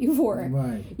people before,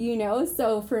 right? You know,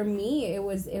 so for me it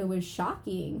was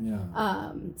shocking.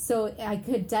 Yeah. So I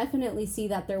could definitely see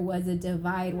that there was a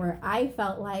divide where I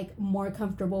felt like more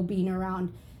comfortable being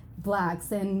around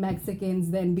Blacks and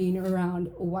Mexicans than being around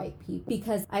white people,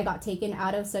 because I got taken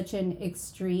out of such an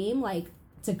extreme, like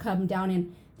to come down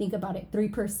and think about it,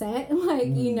 3%, like,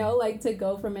 you know, like to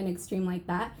go from an extreme like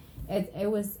that. It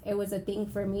was a thing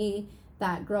for me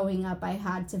that growing up I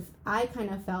kind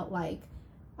of felt like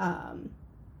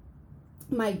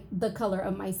the color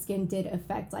of my skin did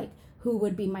affect like who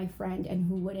would be my friend and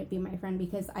who wouldn't be my friend,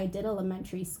 because I did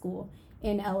elementary school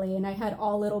in LA and I had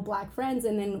all little Black friends,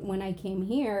 and then when I came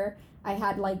here I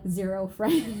had like 0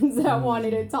 friends that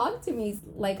wanted to talk to me.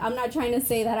 Like, I'm not trying to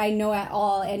say that I know at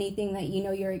all anything that, you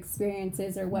know, your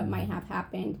experiences or what might have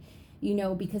happened, you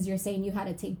know, because you're saying you had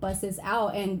to take buses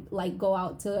out and like go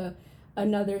out to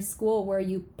another school where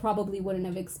you probably wouldn't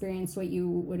have experienced what you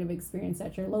would have experienced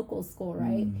at your local school,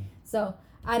 right? So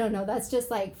I don't know, that's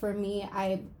just like, for me,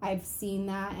 I've seen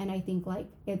that, and I think like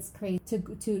it's crazy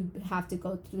to have to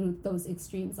go through those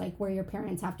extremes, like where your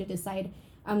parents have to decide,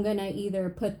 I'm gonna either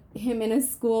put him in a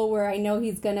school where I know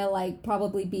he's gonna like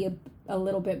probably be a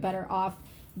little bit better off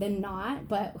than not.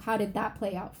 But how did that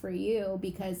play out for you?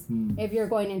 Because if you're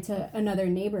going into another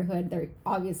neighborhood, they're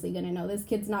obviously gonna know this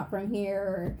kid's not from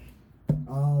here.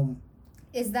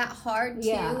 Is that hard too?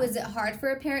 Yeah. Is it hard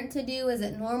for a parent to do? Is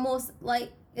it normal?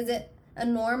 Like, is it a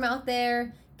norm out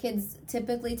there? Kids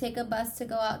typically take a bus to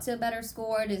go out to a better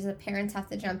school, or does the parents have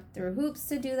to jump through hoops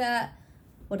to do that?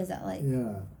 What is that like?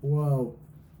 Yeah, well,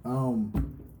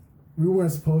 we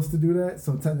weren't supposed to do that,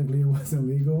 so technically it wasn't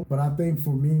legal. But I think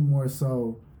for me more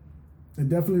so, it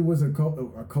definitely was a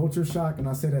culture shock. And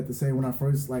I say that to say, when I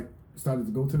first like started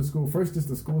to go to the school, first just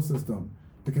the school system,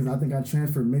 because I think I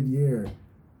transferred mid-year.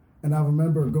 And I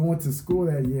remember going to school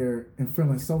that year and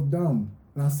feeling so dumb.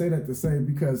 And I say that to say,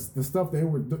 because the stuff they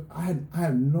were I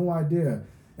had no idea.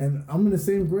 And I'm in the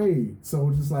same grade,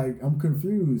 so just like, I'm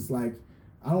confused. Like,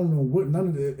 I don't know what, none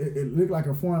of it looked like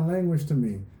a foreign language to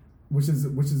me, which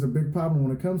is a big problem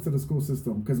when it comes to the school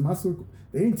system. Because my school,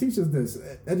 they didn't teach us this.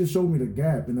 That just showed me the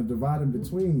gap and the divide in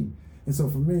between. And so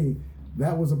for me,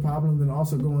 that was a problem. Then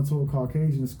also going to a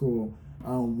Caucasian school.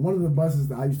 One of the buses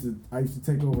that I used to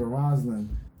take over to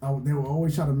Roslyn, they would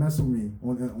always try to mess with me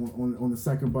on the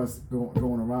second bus going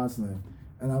to Roslyn.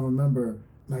 And I remember,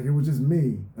 like, it was just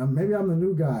me. Maybe I'm the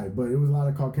new guy, but it was a lot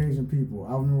of Caucasian people.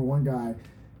 I remember one guy,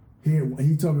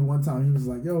 he told me one time, he was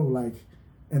like, yo, like,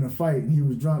 in a fight, and he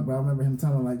was drunk, but I remember him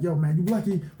telling, like, yo, man, you black,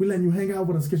 we letting you hang out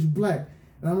with us because you black.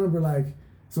 And I remember, like,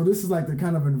 so this is like the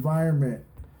kind of environment,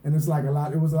 and it's like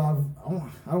it was a lot of,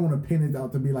 I don't want to pin it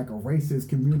out to be like a racist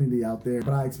community out there,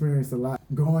 but I experienced a lot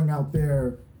going out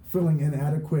there feeling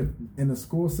inadequate in the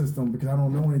school system because I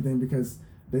don't know anything, because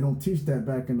they don't teach that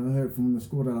back in the hood from the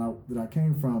school that I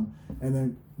came from, and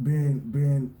then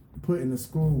being put in a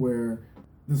school where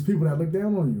there's people that look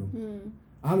down on you.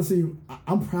 Honestly,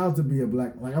 I'm proud to be a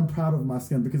black. Like, I'm proud of my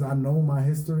skin because I know my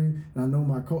history and I know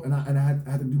my culture, and I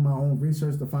had to do my own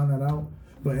research to find that out.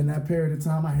 But in that period of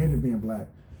time, I hated being black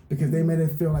because they made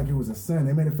it feel like it was a sin.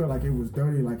 They made it feel like it was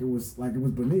dirty, like it was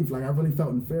beneath. Like, I really felt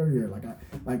inferior.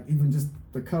 Like even just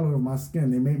the color of my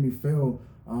skin, they made me feel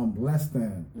less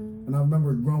than. And I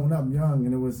remember growing up young,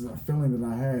 and it was a feeling that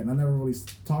I had, and I never really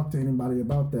talked to anybody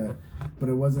about that. But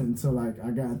it wasn't until like I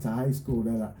got into high school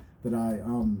that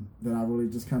I really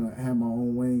just kind of had my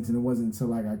own wings, and it wasn't until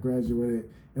like I graduated,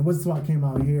 and it wasn't until I came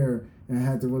out here and I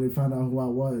had to really find out who I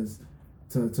was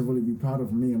to really be proud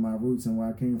of me and my roots and where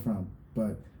I came from.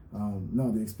 But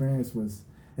no, the experience was,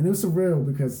 and it was surreal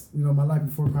because, you know, my life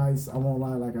before Christ, I won't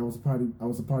lie, like I was a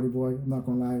party boy. I'm not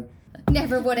gonna lie.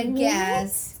 Never would have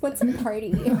guessed. What's a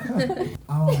party?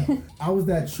 I was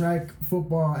that track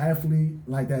football athlete,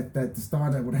 like that the star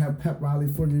that would have pep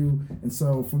rally for you. And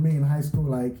so for me in high school,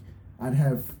 like I'd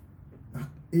have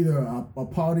either a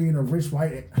party in a rich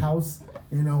white house,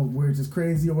 you know, where it's just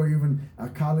crazy, or even a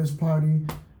college party.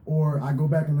 Or I go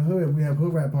back in the hood, we have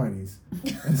hood rap parties.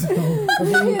 And so,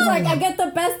 he's like, I get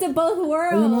the best of both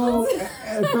worlds. You know,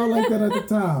 it felt like that at the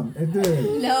time. It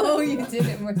did. No, you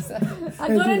didn't, Marcel. I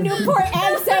go to Newport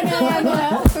and Santa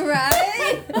Ana.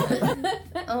 Right?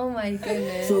 Oh my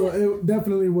goodness. So it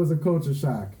definitely was a culture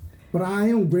shock. But I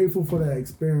am grateful for that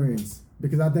experience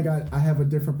because I think I have a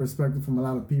different perspective from a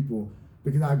lot of people,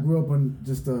 because I grew up in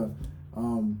just a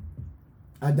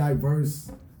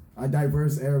diverse a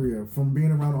diverse area, from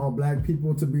being around all black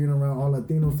people to being around all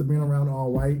Latinos to being around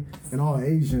all white and all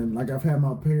Asian. Like, I've had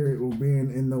my period of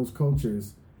being in those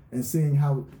cultures and seeing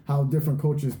how different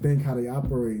cultures think, how they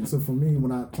operate. And so for me,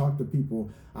 when I talk to people,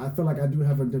 I feel like I do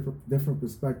have a different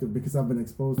perspective because I've been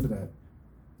exposed to that.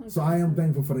 So I am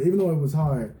thankful for that. Even though it was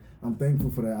hard, I'm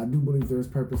thankful for that. I do believe there is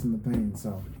purpose in the pain.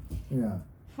 So, yeah.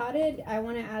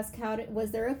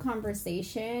 Was there a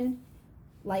conversation,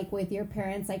 like, with your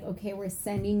parents, like, okay, we're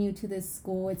sending you to this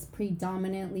school, it's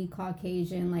predominantly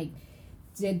Caucasian, like,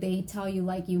 did they tell you,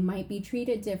 like, you might be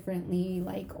treated differently,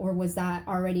 like, or was that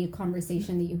already a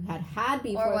conversation that you had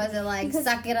before? Or was it like,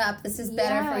 suck it up, this is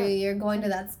better for you, you're going to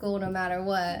that school no matter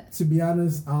what? To be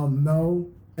honest, no,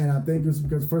 and I think it's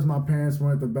because, first, my parents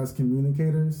weren't the best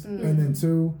communicators, and then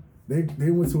two,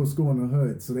 They went to a school in the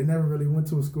hood, so they never really went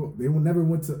to a school. They never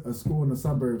went to a school in the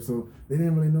suburbs, so they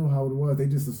didn't really know how it was. They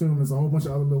just assumed there's a whole bunch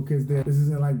of other little kids there. This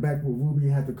isn't like back when Ruby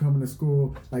had to come into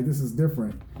school. Like, this is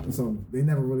different. And so they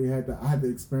never really had to. I had to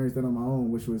experience that on my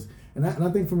own, which was, and I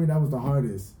think for me that was the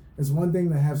hardest. It's one thing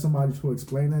to have somebody to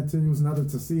explain that to you. It's another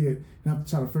to see it and have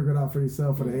to try to figure it out for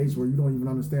yourself at the age where you don't even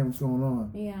understand what's going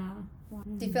on. Yeah.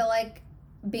 Do you feel like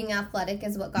being athletic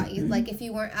is what got you, like, if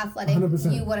you weren't athletic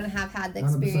 100%. you wouldn't have had the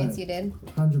experience 100%. You did?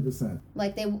 100%.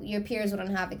 Like, your peers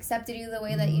wouldn't have accepted you the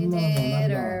way that you did,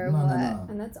 or what? No.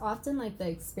 And that's often like the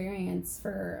experience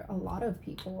for a lot of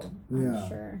people, I'm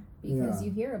sure, because you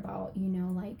hear about,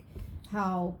 like,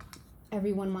 how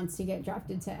everyone wants to get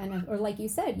drafted to NFL, or like you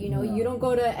said, you don't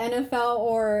go to NFL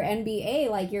or NBA,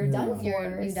 like, you're done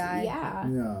for. You die.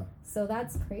 Yeah. So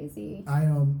that's crazy.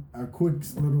 A quick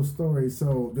little story.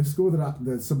 So the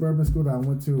suburban school that I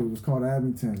went to, it was called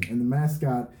Abington, and the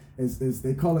mascot is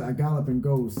they call it a galloping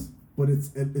ghost, but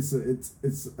it's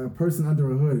a person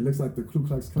under a hood. It looks like the Ku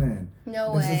Klux Klan.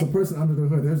 No way. It's a person under the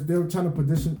hood. They're trying to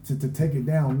petition to take it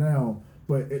down now,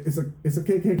 but it's a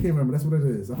KKK member. That's what it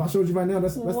is. If I showed you right now,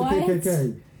 that's the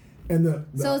KKK. And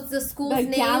so it's the school's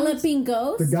name? Galloping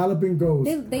Ghost? The Galloping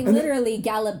Ghost. They literally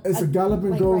gallop. It's a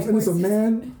galloping ghost, and it's a horses.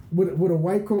 man with a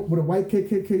white coat, with a white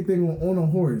KKK thing on a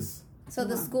horse. So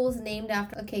the school's named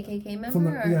after a KKK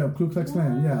member? Ku Klux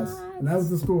Klan, yes. And that was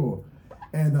the school.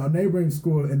 And our neighboring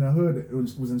school in the hood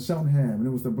was in Cheltenham, and it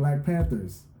was the Black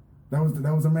Panthers. That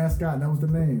was a mascot, and that was the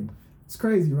name. It's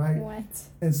crazy, right? What?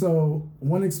 And so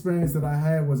one experience that I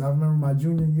had was, I remember my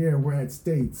junior year, we're at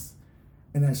States,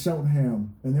 and at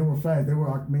Cheltenham, and they were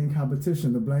our main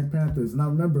competition, the Black Panthers. And I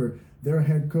remember their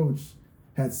head coach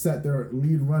had set their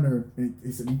lead runner, and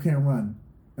he said, "You can't run."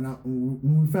 And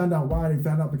when we found out why, they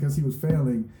found out because he was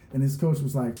failing, and his coach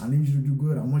was like, "I need you to do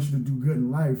good. I want you to do good in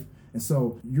life." And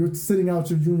so you're sitting out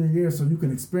your junior year so you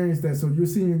can experience that. So your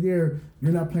senior year,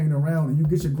 you're not playing around, and you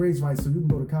get your grades right so you can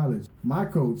go to college. My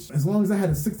coach, as long as I had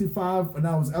a 65 and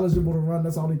I was eligible to run,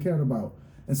 that's all he cared about.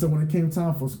 And so when it came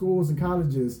time for schools and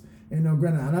colleges,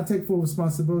 granted, and I take full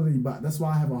responsibility, but that's why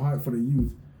I have a heart for the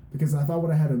youth. Because if I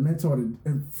would have had a mentor,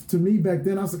 and to me back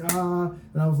then, I was like,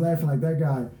 and I was laughing like that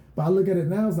guy. But I look at it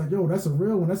now, it's like, yo, that's a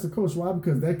real one. That's a coach. Why?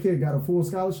 Because that kid got a full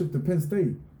scholarship to Penn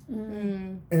State.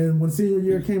 Mm-hmm. And when senior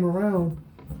year came around,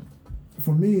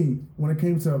 for me, when it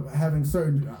came to having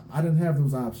I didn't have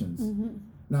those options. Mm-hmm.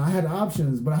 Now, I had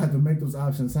options, but I had to make those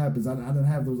options happen. I didn't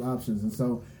have those options. And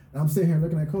so I'm sitting here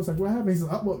looking at coach like, what happened? He says,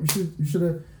 well, you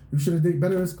should have did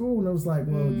better in school. And I was like,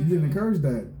 well, you didn't encourage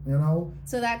that,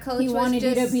 So that coach wanted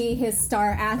you to be his star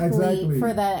athlete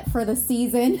for the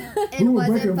season. And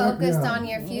wasn't focused on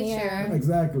your future. Yeah.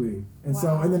 Exactly. And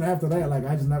and then after that, like,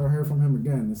 I just never heard from him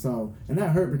again. And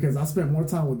that hurt because I spent more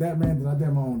time with that man than I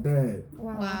did my own dad.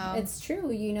 Wow. It's true.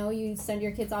 You send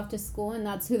your kids off to school, and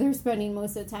that's who they're spending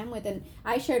most of the time with. And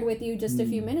I shared with you just a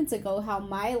few minutes ago how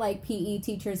my, like, PE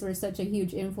teachers were such a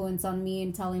huge influence on me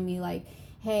and telling me, like,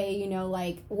 hey,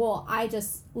 I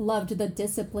just loved the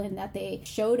discipline that they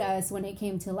showed us when it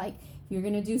came to, like, you're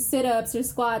going to do sit-ups or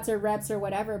squats or reps or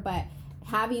whatever. But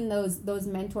having those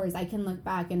mentors, I can look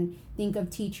back and think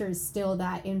of teachers still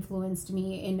that influenced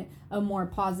me in a more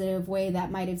positive way,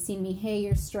 that might have seen me, hey,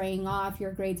 you're straying off,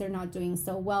 your grades are not doing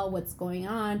so well, what's going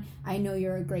on? I know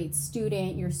you're a great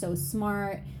student, you're so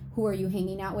smart, who are you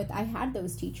hanging out with? I had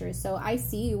those teachers, so I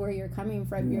see where you're coming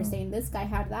from. You're saying this guy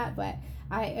had that, but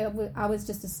I was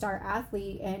just a star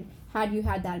athlete, and had you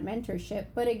had that mentorship,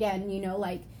 but again,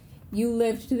 you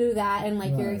lived through that,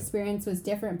 and your experience was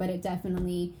different, but it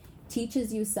definitely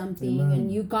teaches you something. Amen.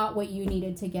 And you got what you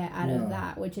needed to get out of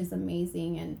that, which is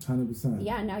amazing. And 100%.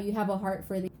 Yeah, now you have a heart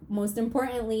for most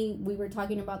importantly, we were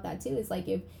talking about that too, is like,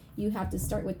 if you have to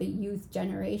start with the youth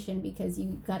generation, because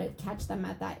you got to catch them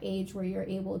at that age where you're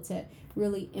able to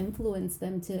really influence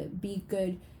them to be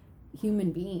good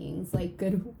human beings, like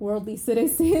good worldly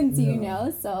citizens, you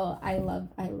know. So I love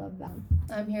them.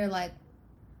 I'm here like,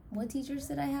 what teachers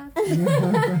did I have?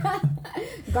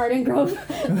 Garden Grove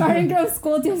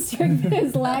School District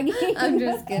is lagging. I'm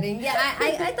just kidding. Yeah,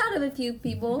 I thought of a few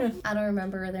people. I don't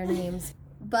remember their names.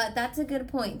 But that's a good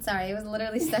point. Sorry, I was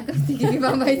literally stuck up thinking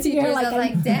about my teachers. I was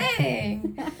like,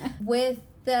 dang. With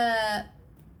the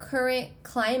current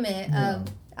climate of,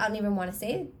 I don't even want to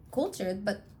say culture,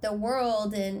 but the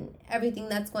world and everything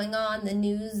that's going on, the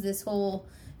news, this whole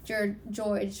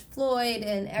George Floyd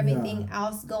and everything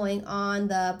else going on,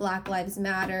 the Black Lives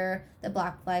Matter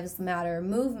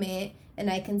movement. And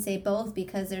I can say both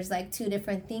because there's like two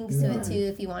different things to it too.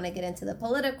 If you want to get into the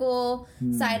political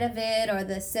side of it or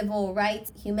the civil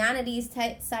rights, humanities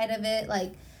side of it,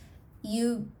 like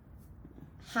you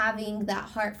having that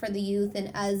heart for the youth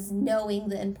and us knowing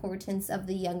the importance of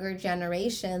the younger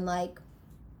generation, like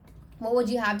what would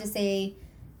you have to say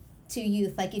to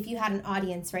youth? Like if you had an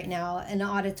audience right now, an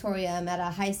auditorium at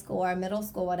a high school or a middle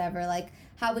school, whatever, like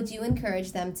how would you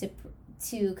encourage them to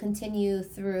continue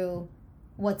through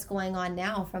what's going on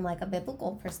now from like a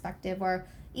biblical perspective, or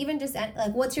even just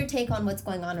like what's your take on what's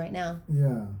going on right now?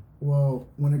 Yeah, well,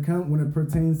 when it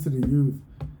pertains to the youth,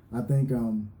 I think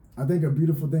a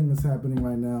beautiful thing that's happening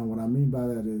right now. What I mean by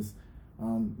that is,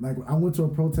 like I went to a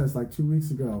protest like 2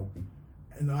 weeks ago,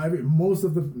 and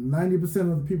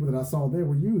 90% of the people that I saw there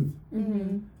were youth,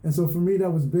 and so for me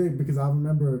that was big because I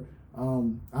remember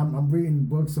I'm reading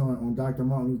books on Dr.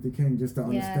 Martin Luther King just to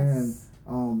understand.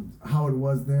 How it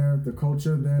was there, the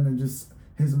culture then, and just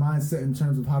his mindset in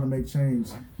terms of how to make change,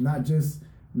 not just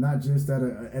at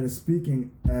a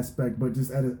speaking aspect, but just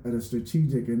at a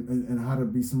strategic and how to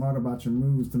be smart about your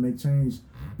moves to make change,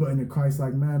 but in a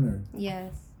Christ-like manner.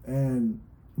 Yes. And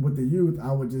with the youth,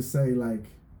 I would just say, like,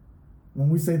 when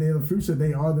we say they're the future,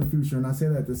 they are the future, and I say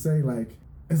that to say, like,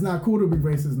 it's not cool to be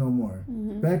racist no more.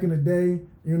 Back in the day,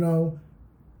 you know,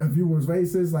 if you was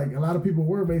racist, like a lot of people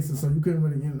were racist, so you couldn't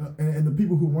really, you know, and the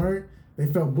people who weren't, they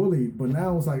felt bullied. But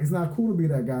now it's like it's not cool to be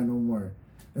that guy no more.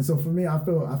 And so for me, I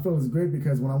feel it's great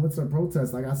because when I went to the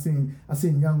protest, like I seen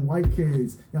young white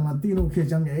kids, young Latino kids,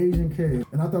 young Asian kids,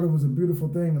 and I thought it was a beautiful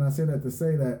thing. And I say that to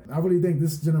say that I really think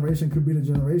this generation could be the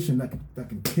generation that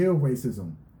can kill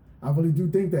racism. I really do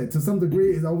think that to some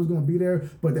degree it's always going to be there,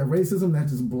 but that racism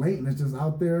that's just blatant, that's just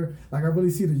out there. Like I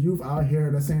really see the youth out here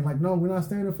that's saying like, no, we're not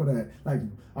standing for that. Like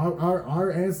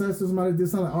our ancestors might have did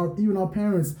something, even our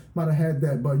parents might have had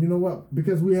that, but you know what?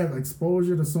 Because we have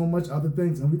exposure to so much other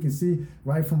things and we can see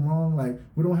right from wrong, like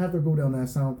we don't have to go down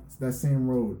that same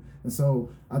road. And so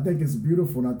I think it's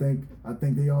beautiful, and I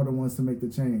think they are the ones to make the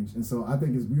change. And so I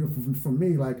think it's beautiful for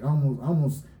me. Like I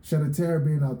almost shed a tear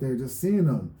being out there just seeing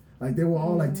them. Like they were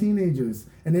all like teenagers,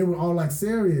 and they were all like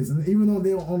serious. And even though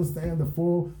they don't understand the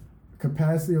full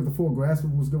capacity or the full grasp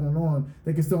of what's going on,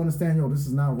 they can still understand, yo, this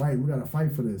is not right. We got to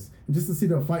fight for this. And just to see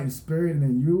the fighting spirit and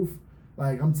in youth,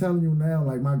 like I'm telling you now,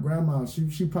 like my grandma,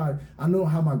 she probably, I know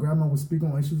how my grandma would speak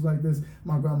on issues like this.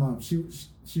 My grandma, it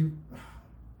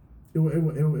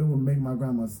would make my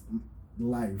grandma's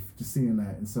life just seeing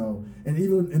that. And so, and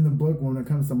even in the book when it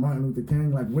comes to Martin Luther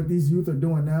King, like what these youth are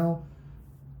doing now,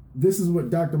 this is what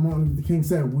Dr. Martin Luther King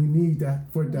said we need that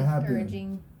for it to happen.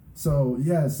 Encouraging. So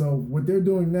so what they're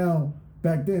doing now,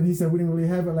 back then he said we didn't really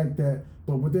have it like that,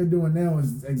 but what they're doing now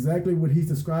is exactly what he's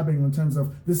describing in terms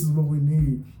of this is what we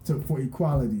need for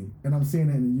equality, and I'm seeing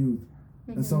it in the youth.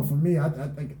 And so for me, I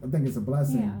think it's a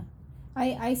blessing. Yeah.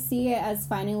 I see it as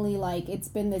finally like it's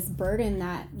been this burden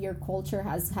that your culture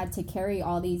has had to carry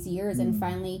all these years, and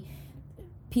finally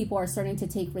people are starting to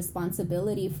take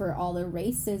responsibility for all the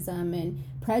racism and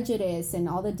prejudice and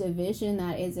all the division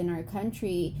that is in our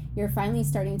country. You're finally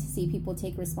starting to see people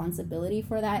take responsibility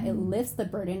for that. It lifts the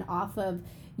burden off of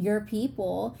your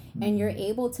people, and you're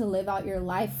able to live out your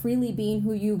life freely being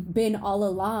who you've been all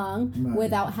along,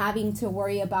 without having to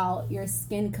worry about your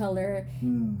skin color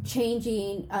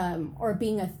changing or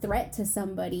being a threat to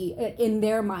somebody in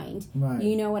their mind.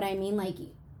 You know what I mean? Like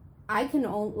I can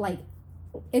only, like,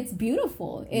 it's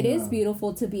beautiful. It is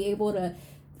beautiful to be able to,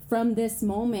 from this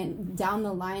moment down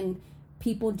the line,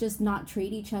 people just not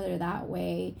treat each other that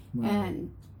way.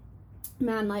 And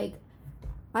man, like,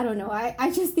 I don't know.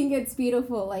 I just think it's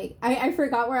beautiful. Like, I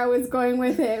forgot where I was going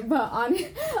with it, but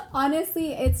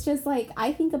honestly, it's just like,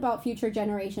 I think about future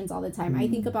generations all the time. I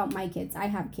think about my kids. I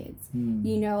have kids.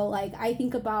 You know, like, I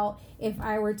think about if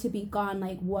I were to be gone,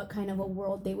 like, what kind of a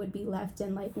world they would be left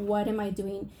in. Like, what am I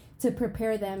doing to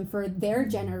prepare them for their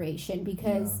generation?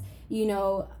 Because, you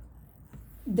know,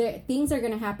 things are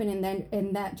going to happen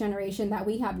in that generation that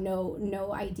we have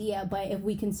no idea. But if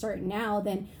we can start now,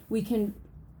 then we can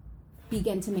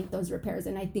begin to make those repairs.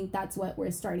 And I think that's what we're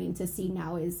starting to see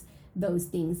now, is those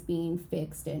things being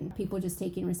fixed and people just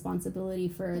taking responsibility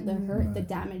for the hurt, the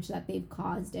damage that they've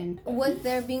caused. And with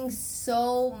there being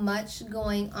so much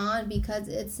going on, because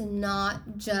it's not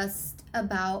just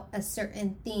about a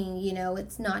certain thing, you know,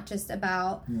 it's not just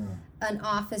about an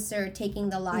officer taking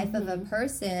the life of a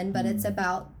person, but it's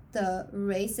about the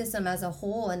racism as a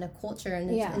whole and the culture and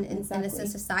and it's a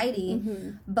society.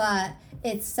 But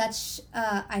it's such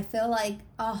I feel like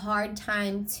a hard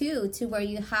time too, to where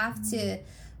you have to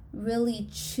really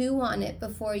chew on it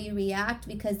before you react,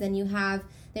 because then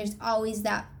there's always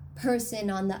that person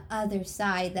on the other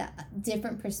side, that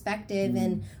different perspective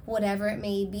and whatever it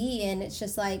may be. And it's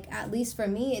just like, at least for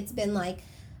me, it's been like,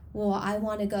 well, I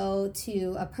want to go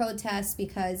to a protest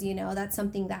because, you know, that's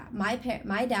something that my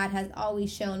dad has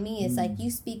always shown me, is like,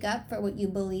 you speak up for what you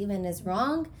believe in is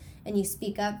wrong, and you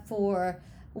speak up for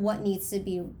what needs to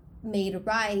be made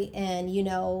right. And, you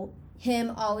know,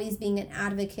 him always being an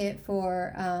advocate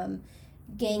for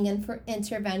gang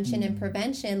intervention and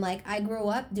prevention. Like, I grew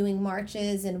up doing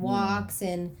marches and walks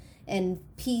and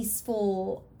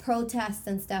peaceful protests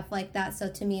and stuff like that. So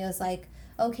to me, it was like,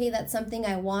 okay, that's something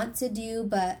I want to do,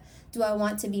 but do I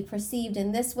want to be perceived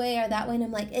in this way or that way? And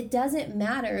I'm like, it doesn't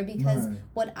matter, because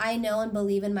what I know and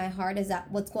believe in my heart is that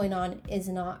what's going on is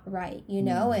not right, you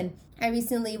know? And I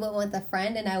recently went with a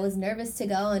friend, and I was nervous to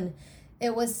go, and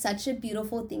it was such a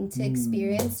beautiful thing to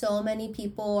experience. So many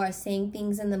people are saying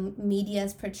things in the media,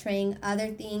 is portraying other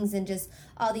things, and just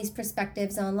all these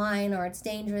perspectives online, or it's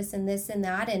dangerous and this and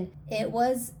that. And it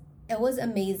was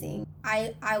amazing.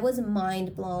 I was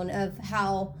mind blown of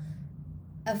how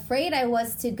afraid I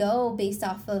was to go, based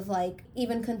off of like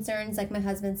even concerns like my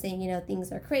husband saying, you know,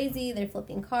 things are crazy, they're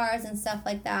flipping cars and stuff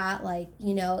like that. Like,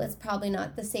 you know, it's probably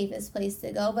not the safest place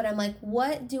to go. But I'm like,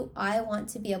 what do I want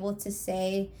to be able to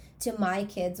say to my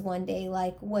kids one day,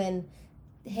 like when,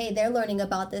 hey, they're learning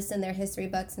about this in their history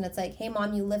books, and it's like, hey,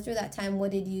 Mom, you lived through that time.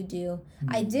 What did you do?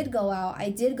 I did go out. I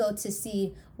did go to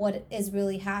see what is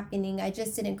really happening. I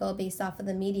just didn't go based off of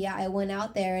the media. I went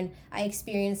out there and I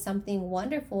experienced something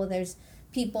wonderful. There's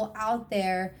people out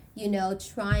there, you know,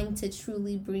 trying to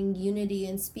truly bring unity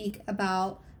and speak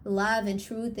about love and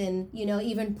truth, and, you know,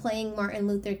 even playing Martin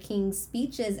Luther King's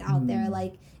speeches out there.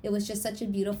 Like, it was just such a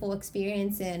beautiful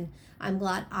experience, and I'm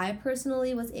glad I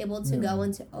personally was able to go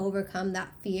and to overcome that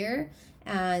fear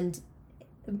and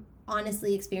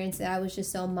honestly experience it. I was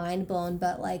just so mind blown.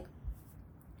 But like,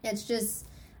 it's just,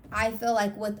 I feel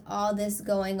like with all this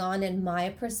going on, in my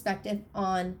perspective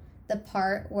on the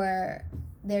part where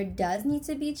there does need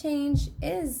to be change,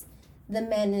 is the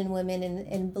men and women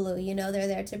in blue. You know, they're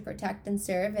there to protect and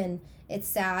serve, and it's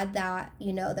sad that,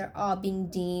 you know, they're all being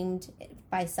deemed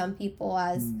by some people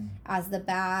as the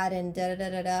bad and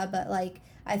da-da-da-da-da. But like,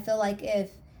 I feel like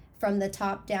if from the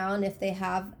top down, if they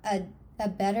have a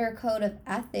better code of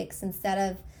ethics, instead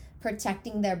of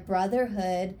protecting their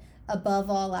brotherhood above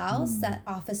all else, that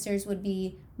officers would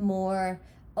be more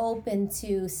open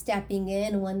to stepping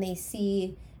in when they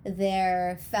see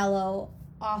their fellow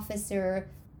officer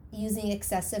using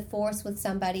excessive force with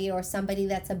somebody, or somebody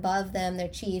that's above them, their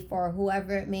chief or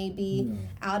whoever it may be,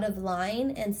 out of line,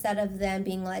 instead of them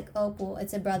being like, oh, well,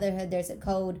 it's a brotherhood, there's a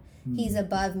code, he's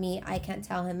above me, I can't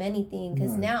tell him anything.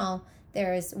 Because now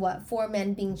there's 4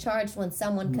 men being charged, when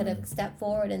someone could have stepped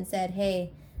forward and said,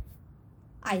 hey,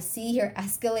 I see you're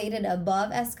escalated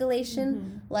above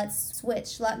escalation, let's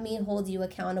switch, let me hold you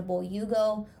accountable, you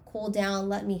go cool down,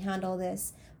 let me handle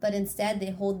this. But instead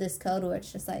they hold this code where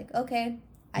it's just like, okay,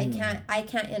 I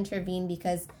can't intervene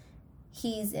because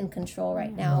he's in control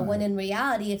right now. When in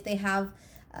reality, if they have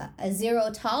a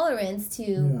zero tolerance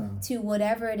to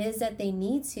whatever it is that they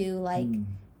need to, like,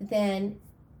 then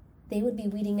they would be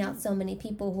weeding out so many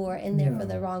people who are in there for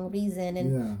the wrong reason.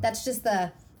 And that's just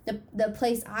the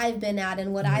place I've been at,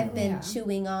 and what I've been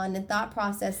chewing on and thought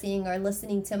processing, or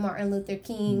listening to Martin Luther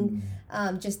King,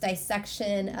 just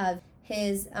dissection of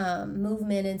his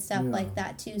movement and stuff like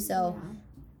that too. So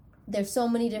there's so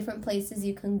many different places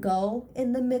you can go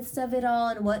in the midst of it all,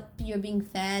 and what you're being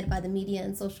fed by the media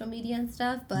and social media and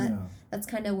stuff. But that's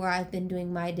kind of where I've been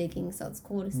doing my digging. So it's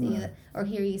cool to see that, or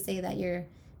hear you say that you're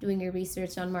doing your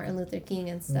research on Martin Luther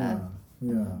King and stuff.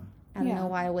 I don't know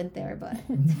why I went there, but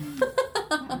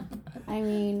I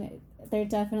mean, there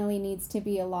definitely needs to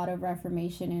be a lot of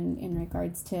reformation in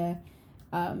regards to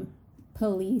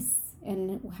police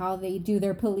and how they do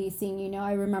their policing. You know,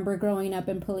 I remember growing up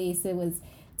in police, it was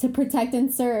to protect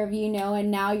and serve, you know, and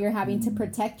now you're having to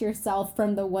protect yourself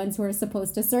from the ones who are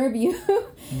supposed to serve you.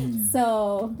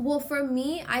 So, well, for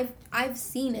me, I've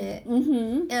seen it,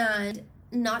 and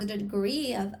not the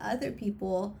degree of other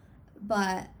people,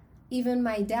 but even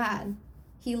my dad,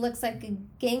 he looks like a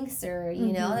gangster,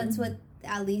 you know? That's what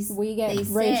at least we get they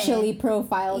racially say.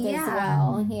 profiled as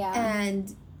well. Yeah.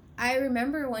 And I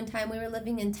remember one time we were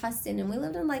living in Tustin, and we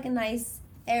lived in like a nice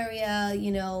area,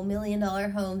 you know, $1 million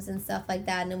homes and stuff like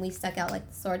that, and then we stuck out like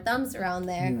sore thumbs around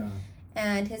there. Yeah.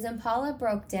 And his Impala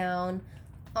broke down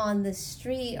on the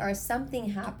street, or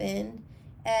something happened,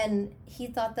 and he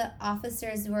thought the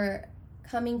officers were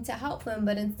coming to help him,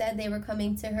 but instead they were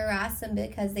coming to harass him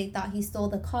because they thought he stole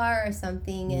the car or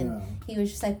something. And he was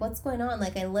just like, what's going on?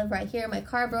 Like, I live right here, my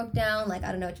car broke down, like,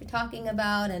 I don't know what you're talking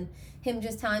about. And him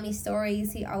just telling me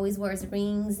stories. He always wears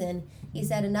rings, and he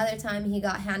said another time he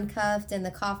got handcuffed and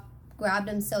the cop grabbed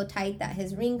him so tight that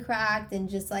his ring cracked, and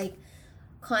just like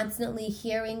constantly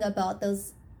hearing about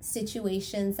those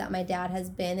situations that my dad has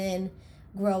been in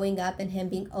growing up, and him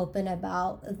being open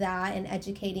about that and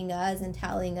educating us and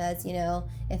telling us, you know,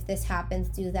 if this happens,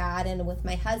 do that. And with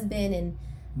my husband and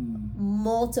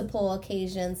multiple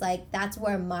occasions, like, that's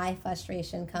where my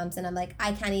frustration comes. And I'm like,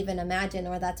 I can't even imagine,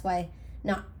 or that's why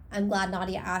I'm glad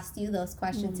Nadia asked you those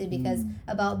questions too, because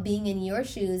about being in your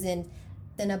shoes, and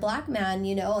then a black man,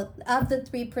 you know, of the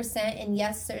 3%, and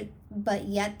yes, sir, but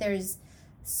yet there's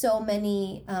so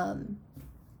many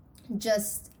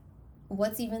just,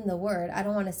 what's even the word? I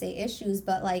don't want to say issues,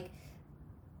 but like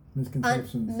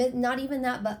misconceptions. Not even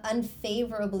that, but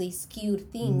unfavorably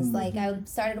skewed things. Like, I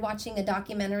started watching a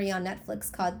documentary on Netflix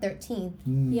called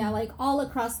 13. Yeah, like all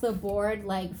across the board,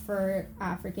 like for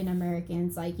African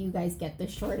Americans, like you guys get the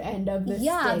short end of the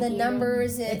stick. The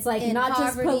numbers. It's like in not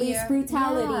just police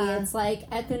brutality. Yeah. It's like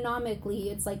economically.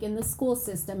 It's like in the school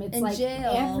system. It's in like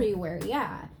jail. everywhere.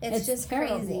 Yeah, it's just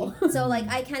terrible. crazy. So like,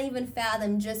 I can't even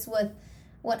fathom just with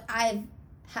what I've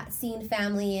seen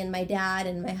family and my dad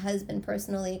and my husband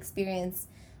personally experience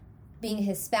being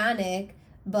Hispanic,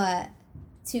 but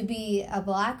to be a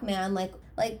black man, like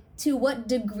to what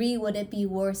degree would it be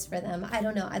worse for them? I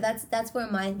don't know. That's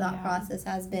where my thought process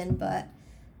has been, but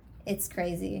it's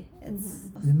crazy. It's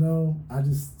you know,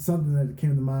 something that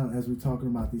came to mind as we're talking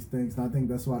about these things, and I think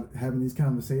that's why having these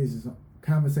conversations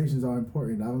are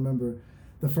important. I remember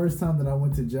the first time that I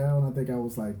went to jail, and I think I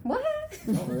was like, what?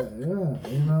 Yeah,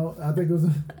 you know, I think it was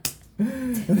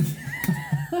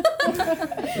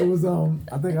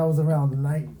I think I was around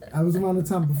the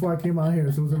time before I came out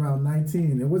here, so it was around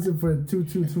 19. It wasn't for too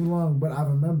long, but I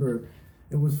remember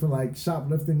it was for like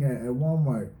shoplifting at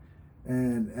Walmart.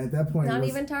 And at that point, not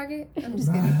even Target. I'm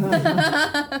just kidding.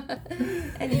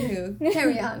 Anywho,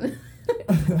 carry on.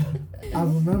 I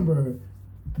remember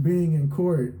being in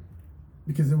court,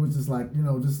 because it was just like, you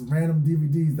know, just random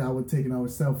DVDs that I would take and I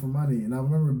would sell for money. And I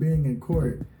remember being in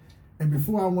court, and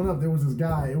before I went up, there was this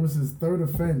guy. It was his third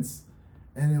offense,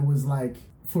 and it was like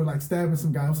for like stabbing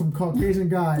some Caucasian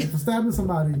guy for stabbing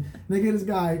somebody. And they get this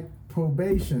guy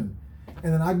probation,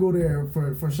 and then I go there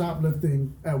for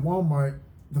shoplifting at Walmart.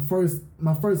 My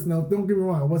first, no, don't get me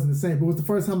wrong, it wasn't the same, but it was the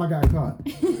first time I got caught.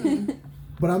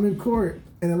 But I'm in court,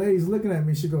 and the lady's looking at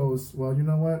me. She goes, "Well, you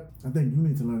know what? I think you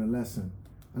need to learn a lesson.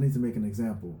 I need to make an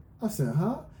example." I said,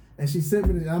 "Huh?" And she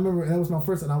sent me. I remember that was my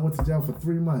first, and I went to jail for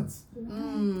 3 months.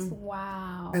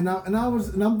 Wow. And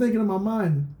I'm thinking in my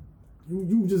mind,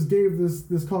 you just gave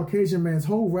this Caucasian man's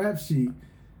whole rap sheet.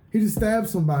 He just stabbed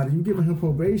somebody. You giving him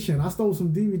probation. I stole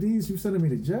some DVDs. You sending me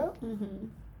to jail?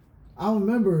 I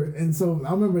remember, and so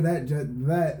I remember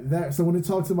that. So when it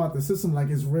talks about the system, like,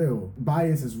 it's real.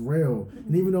 Bias is real,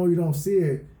 and even though you don't see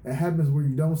it, it happens where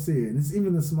you don't see it. And it's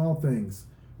even the small things.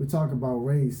 We talk about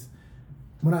race.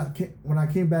 When I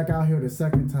came back out here the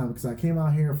second time, because I came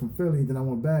out here from Philly, then I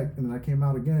went back, and then I came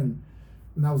out again,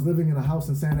 and I was living in a house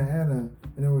in Santa Ana,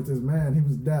 and there was this man. He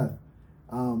was deaf.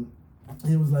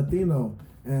 He was Latino,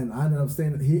 and I ended up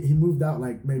staying. He moved out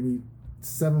like maybe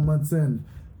 7 months in,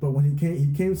 but when he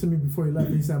came to me before he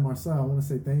left. He said, "Marcel, I want to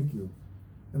say thank you."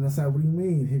 And I said, "What do you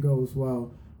mean?" He goes,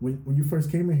 "Well, when you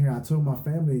first came in here, I told my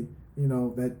family, you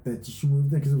know, that you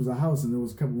moved in, because it was a house and there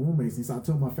was a couple roommates. And so I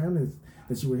told my family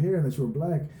that you were here and that you were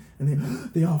black, and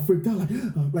they all freaked out,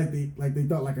 like they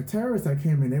thought like a terrorist that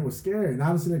came in. They were scared, and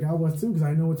honestly, like I was too, because I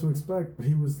didn't know what to expect. But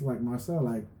he was like, "Marcel,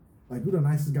 like you're the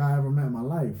nicest guy I ever met in my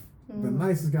life, the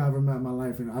nicest guy I ever met in my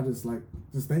life, and I just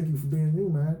thank you for being you,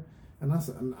 man." And I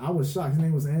said, I was shocked. His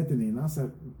name was Anthony, and I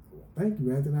said, "Thank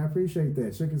you, Anthony. I appreciate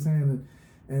that." Shook his hand,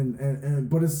 and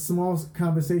but it's small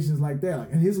conversations like that.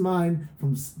 Like in his mind,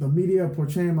 from the media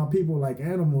portraying my people like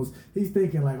animals, he's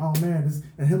thinking like, "Oh man,"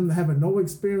 and him having no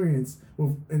experience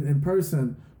in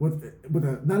person with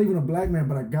a not even a black man,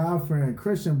 but a God-fearing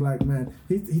Christian black man.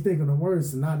 He thinking the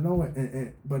worst and not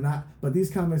knowing, but these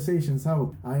conversations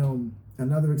help.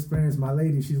 Another experience. My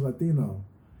lady, she's Latino,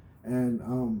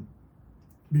 and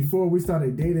before we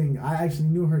started dating, I actually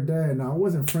knew her dad. Now, I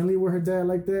wasn't friendly with her dad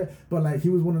like that, but like he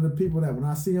was one of the people that when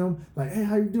I see him, like, hey,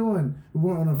 how you doing? We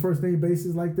weren't on a first name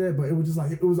basis like that, but it was just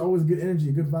like, it was always good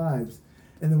energy, good vibes.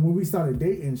 And then when we started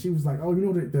dating, she was like, oh, you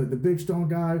know the big strong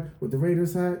guy with the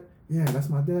Raiders hat? Yeah, that's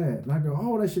my dad. And I go,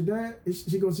 oh, that's your dad?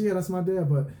 She goes, yeah, that's my dad,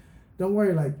 but don't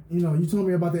worry, like, you know, you told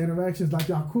me about the interactions, like,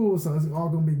 y'all cool, so it's all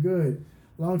gonna be good.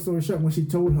 Long story short, when she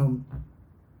told him,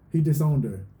 he disowned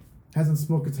her. Hasn't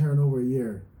spoken to her in over a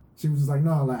year. She was just like,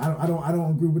 no, like I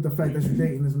don't agree with the fact that you're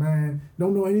dating this man.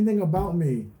 Don't know anything about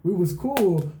me. We was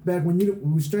cool back when we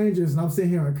were strangers, and I'm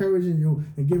sitting here encouraging you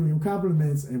and giving you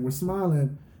compliments, and we're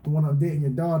smiling. But when I'm dating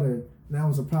your daughter, now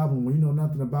it's a problem when you know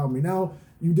nothing about me. Now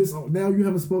you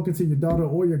haven't spoken to your daughter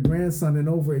or your grandson in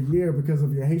over a year because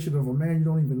of your hatred of a man you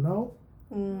don't even know.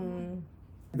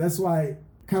 That's why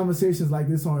conversations like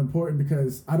this are important,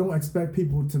 because I don't expect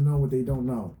people to know what they don't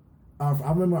know.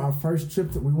 I remember our first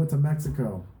trip we went to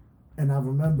Mexico, and I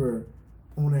remember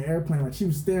on an airplane, like she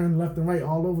was staring left and right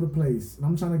all over the place, and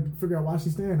I'm trying to figure out why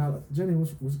she's staring. I like, Jenny,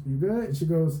 was you good? And she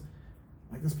goes,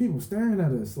 like, there's people staring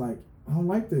at us. Like, I don't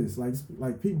like this.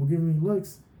 Like people giving me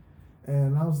looks.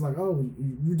 And I was like, oh,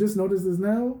 you just noticed this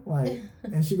now? Like,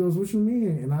 and she goes, what you mean?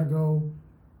 And I go,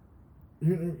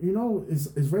 you know, it's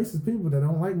racist people that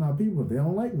don't like my people. They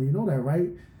don't like me. You know that, right?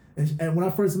 And when I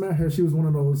first met her, she was one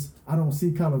of those I don't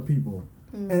see color people.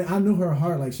 And I knew her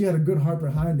heart. Like, she had a good heart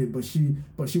behind it, but she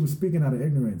was speaking out of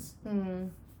ignorance.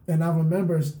 And I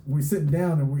remember we sitting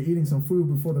down and we're eating some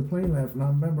food before the plane left, and I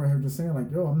remember her just saying,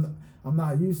 like, yo, I'm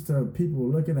not used to people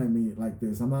looking at me like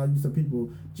this. I'm not used to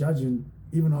people judging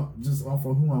even just off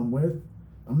of who I'm with.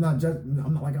 I'm not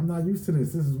used to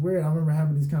this. This is weird. I remember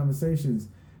having these conversations.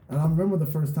 And I remember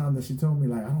the first time that she told me,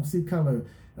 like, I don't see color.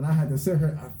 And I had to sit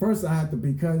her. At first, I had to,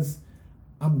 because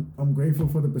I'm grateful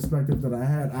for the perspective that I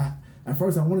had. At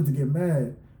first, I wanted to get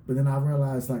mad. But then I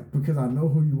realized, like, because I know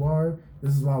who you are,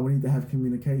 this is why we need to have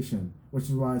communication, which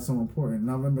is why it's so important.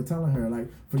 And I remember telling her, like,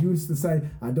 for you to say,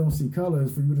 I don't see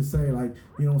colors, for you to say, like,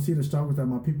 you don't see the struggles that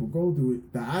my people go through,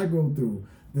 that I go through,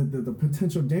 the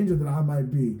potential danger that I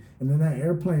might be. And then that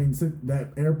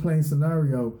airplane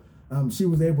scenario, she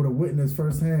was able to witness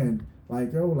firsthand,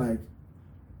 like, yo, like,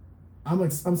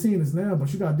 I'm seeing this now,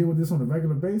 but you got to deal with this on a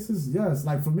regular basis. Yes,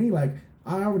 like, for me, like,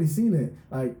 I already seen it.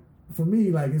 Like, for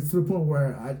me, like, it's to the point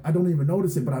where I don't even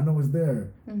notice it, but I know it's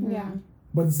there. Yeah.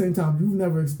 But at the same time, you've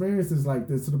never experienced this like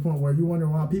this, to the point where you wonder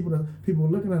why people are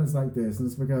looking at us like this. And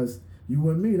it's because you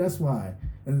and me, that's why.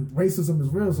 And racism is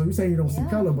real, so you're saying you don't see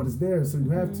color, but it's there, so you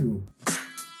have to.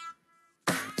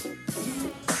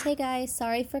 Hey guys,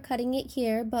 sorry for cutting it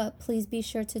here, but please be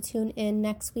sure to tune in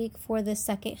next week for the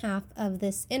second half of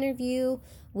this interview.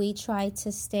 We try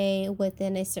to stay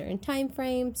within a certain time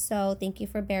frame, so thank you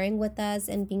for bearing with us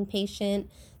and being patient.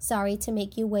 Sorry to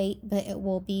make you wait, but it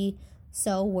will be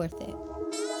so worth it.